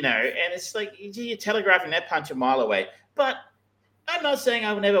it's like you're telegraphing that punch a mile away. But I'm not saying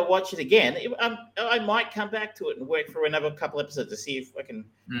I will never watch it again. I might come back to it and work for another couple episodes to see if I can,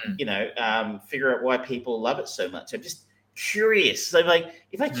 figure out why people love it so much. I'm just curious. So, like,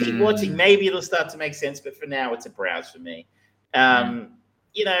 if I keep watching, maybe it'll start to make sense. But for now, it's a browse for me.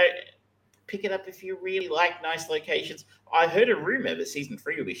 Pick it up if you really like nice locations. I heard a rumor that season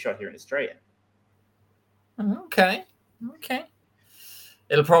 3 will be shot here in Australia. Okay.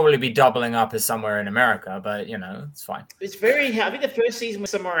 It'll probably be doubling up as somewhere in America, but it's fine. It's very. I think the first season was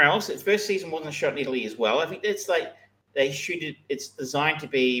somewhere else. The first season wasn't shot in Italy as well. I think it's like they shoot it. It's designed to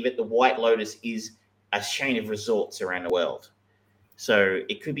be that the White Lotus is a chain of resorts around the world, so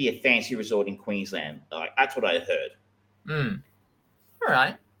it could be a fancy resort in Queensland. That's what I heard. All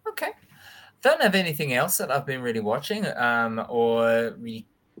right. Okay. Don't have anything else that I've been really watching or really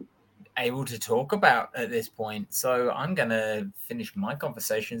able to talk about at this point. So I'm going to finish my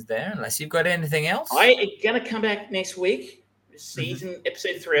conversations there unless you've got anything else. I am going to come back next week,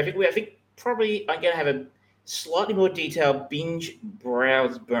 episode 3. I think probably I'm going to have a slightly more detailed binge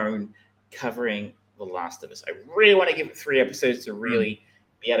browse bone covering The Last of Us. I really want to give it 3 episodes to really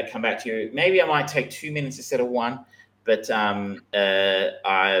be able to come back to you. Maybe I might take 2 minutes instead of 1, but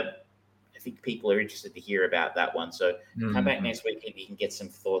I think people are interested to hear about that one. So come back next week and you can get some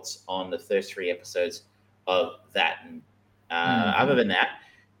thoughts on the first 3 episodes of that. And other than that,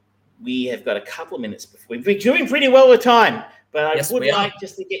 we have got a couple of minutes before. We've been doing pretty well with time, but I would like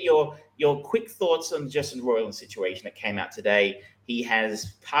just to get your quick thoughts on the Justin Roiland situation that came out today. He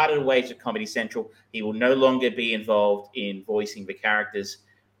has parted ways with Comedy Central. He will no longer be involved in voicing the characters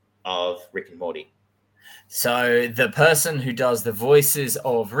of Rick and Morty. So the person who does the voices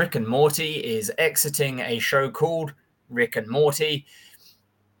of Rick and Morty is exiting a show called Rick and Morty.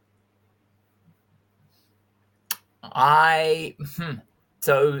 So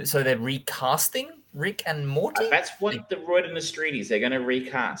they're recasting Rick and Morty? That's what the word in the street is. They're going to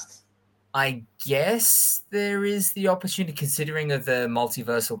recast. I guess there is the opportunity, considering of the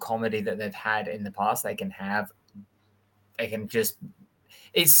multiversal comedy that they've had in the past, they can just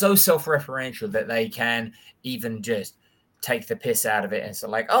it's so self-referential that they can even just take the piss out of it and so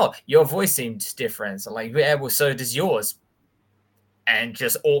like, oh, your voice seemed different. So like, yeah, well, so does yours. And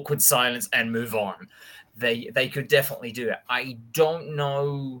just awkward silence and move on. They could definitely do it. I don't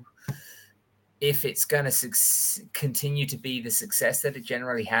know if it's going to continue to be the success that it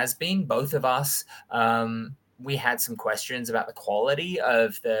generally has been. Both of us, we had some questions about the quality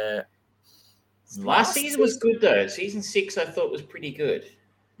of the last season was good though. Season 6 I thought was pretty good.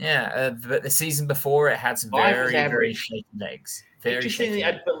 Yeah, but the season before it had some very shaky legs. Interestingly,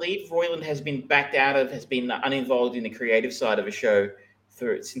 I believe Roiland has been uninvolved in the creative side of a show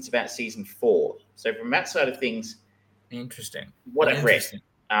since about season 4. So from that side of things, interesting. What I've read,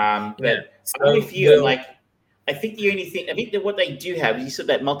 but I'm with you. I think the only thing, I think that what they do have is you said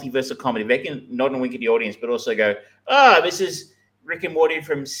that multiversal comedy. They can nod and wink at the audience, but also go, this is Rick and Morty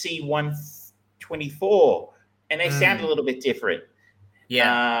from C124, and they sound a little bit different.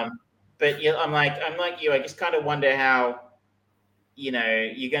 Yeah. But yeah, I'm like you. I just kind of wonder how,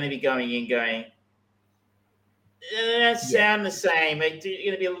 you're going to be going in going, sound the same. They're going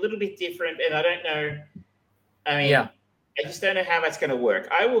to be a little bit different, and I don't know. I mean, I just don't know how that's going to work.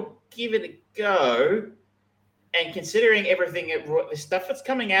 I will give it a go. And considering everything, the stuff that's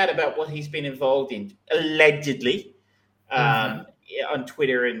coming out about what he's been involved in, allegedly, on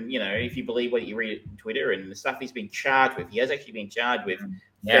Twitter, and, if you believe what you read on Twitter and the stuff he's been charged with, he has actually been charged with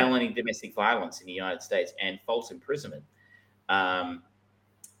felony domestic violence in the United States and false imprisonment.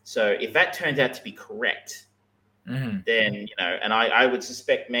 So if that turns out to be correct, then, and I would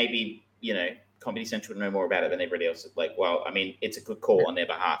suspect maybe, Comedy Central know more about it than everybody else. Like, well, I mean, it's a good call on their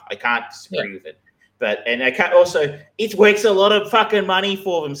behalf. I can't disagree with it. And I can't also, it works a lot of fucking money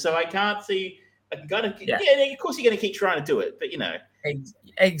for them. So I can't see, of course you're going to keep trying to do it, but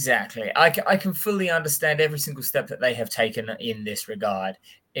Exactly. I can fully understand every single step that they have taken in this regard.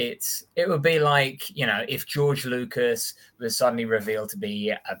 It would be like, if George Lucas was suddenly revealed to be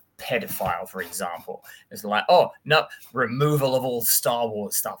a pedophile, for example. It's like, oh, no, removal of all Star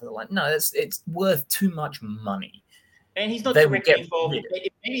Wars stuff. They're like, no, it's worth too much money. And he's not directly involved.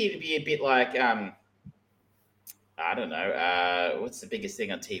 Maybe it'd be a bit like, I don't know, what's the biggest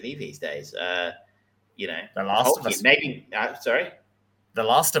thing on TV these days? The Last of Us. Maybe, sorry? The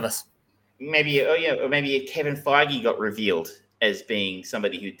Last of Us. Maybe, or maybe Kevin Feige got revealed as being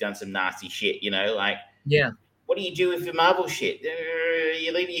somebody who'd done some nasty shit, what do you do with the Marvel shit?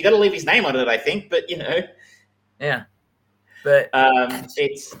 You got to leave his name on it, I think, but, Yeah. But I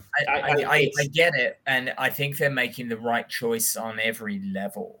get it, and I think they're making the right choice on every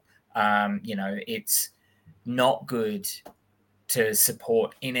level. It's not good to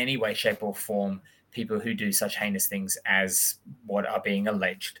support in any way, shape, or form people who do such heinous things as what are being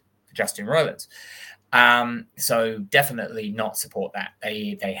alleged for Justin Roiland. So definitely not support that.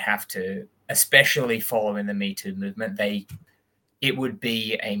 They have to, especially following the Me Too movement. It would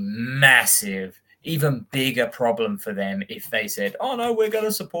be a massive, even bigger problem for them if they said, "Oh no, we're going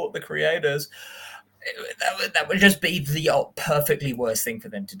to support the creators." That would just be the perfectly worst thing for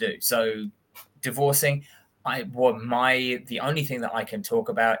them to do. So divorcing. The only thing that I can talk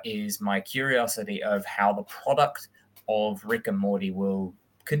about is my curiosity of how the product of Rick and Morty will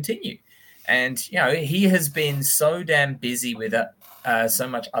continue. And, he has been so damn busy with it, so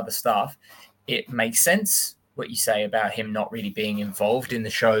much other stuff. It makes sense what you say about him not really being involved in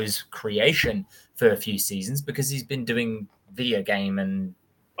the show's creation for a few seasons because he's been doing video game and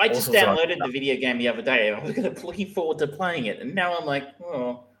I just downloaded the video game the other day and I was looking forward to playing it. And now I'm like,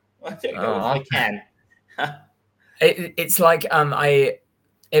 I don't know if I can. It's like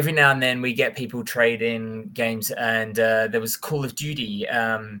every now and then we get people trade in games, and there was Call of Duty,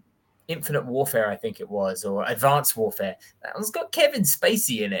 Infinite Warfare, I think it was, or Advanced Warfare. That one's got Kevin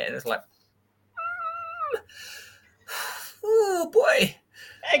Spacey in it, and it's like, oh boy,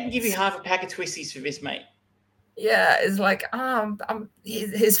 I can give you half a pack of Twisties for this, mate. Yeah, it's like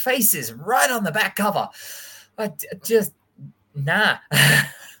his face is right on the back cover. I just nah.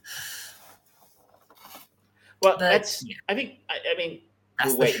 Well, I mean,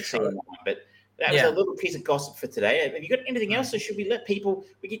 we'll wait and see on that one, but that was a little piece of gossip for today. Have you got anything else, or should we let people?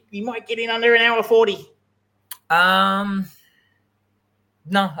 We might get in under an hour 40. No,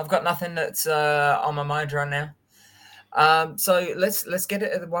 I've got nothing that's on my mind right now. So let's get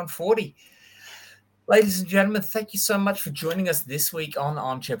it at 140. Ladies and gentlemen, thank you so much for joining us this week on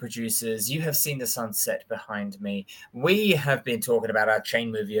Armchair Producers. You have seen the sunset behind me. We have been talking about our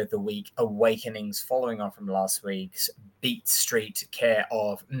chain movie of the week, Awakenings, following on from last week's Beat Street, care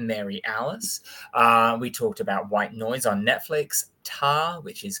of Mary Alice. We talked about White Noise on Netflix, Tar,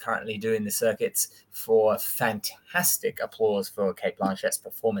 which is currently doing the circuits, for fantastic applause for Cate Blanchett's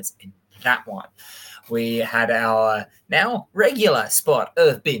performance in that one. We had our now regular spot,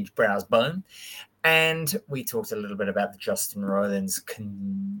 Earth Binge Browse Bone, and we talked a little bit about the Justin Roiland's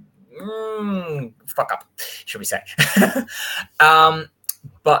fuck up, should we say.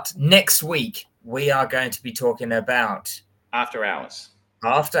 But next week, we are going to be talking about After Hours.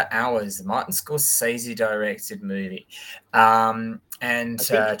 After Hours, the Martin Scorsese directed movie.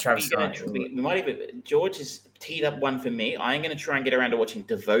 Travis we might even, George has teed up one for me. I'm going to try and get around to watching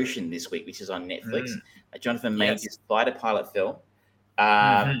Devotion this week, which is on Netflix. Jonathan Major's fighter pilot film.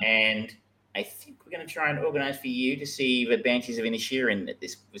 And I think we're going to try and organize for you to see the Banshees of Inisherin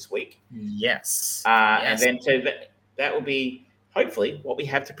this week. Yes. And then that will be hopefully what we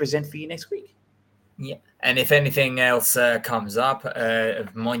have to present for you next week. Yeah. And if anything else comes up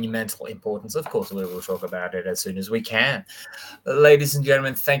of monumental importance, of course, we will talk about it as soon as we can. Ladies and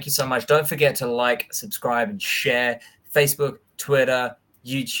gentlemen, thank you so much. Don't forget to like, subscribe, and share Facebook, Twitter,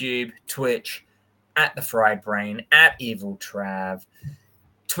 YouTube, Twitch, at The Fried Brain, at Evil Trav,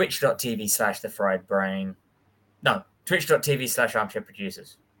 twitch.tv/The Fried Brain. No, twitch.tv/Armchair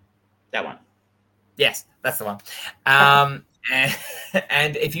Producers. That one. Yes, that's the one.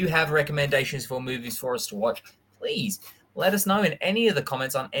 And if you have recommendations for movies for us to watch, please let us know in any of the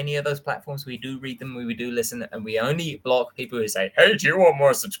comments on any of those platforms. We do read them, we do listen, and we only block people who say, hey, do you want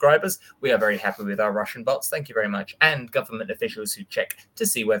more subscribers? We are very happy with our Russian bots. Thank you very much. And government officials who check to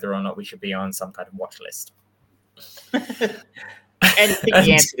see whether or not we should be on some kind of watch list. And I think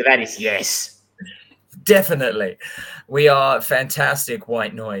the answer to that is yes. Definitely. We are fantastic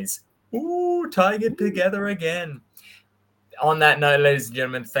white noise. Ooh, tying it together again. On that note, ladies and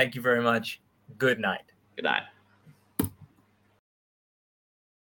gentlemen, thank you very much. Good night. Good night.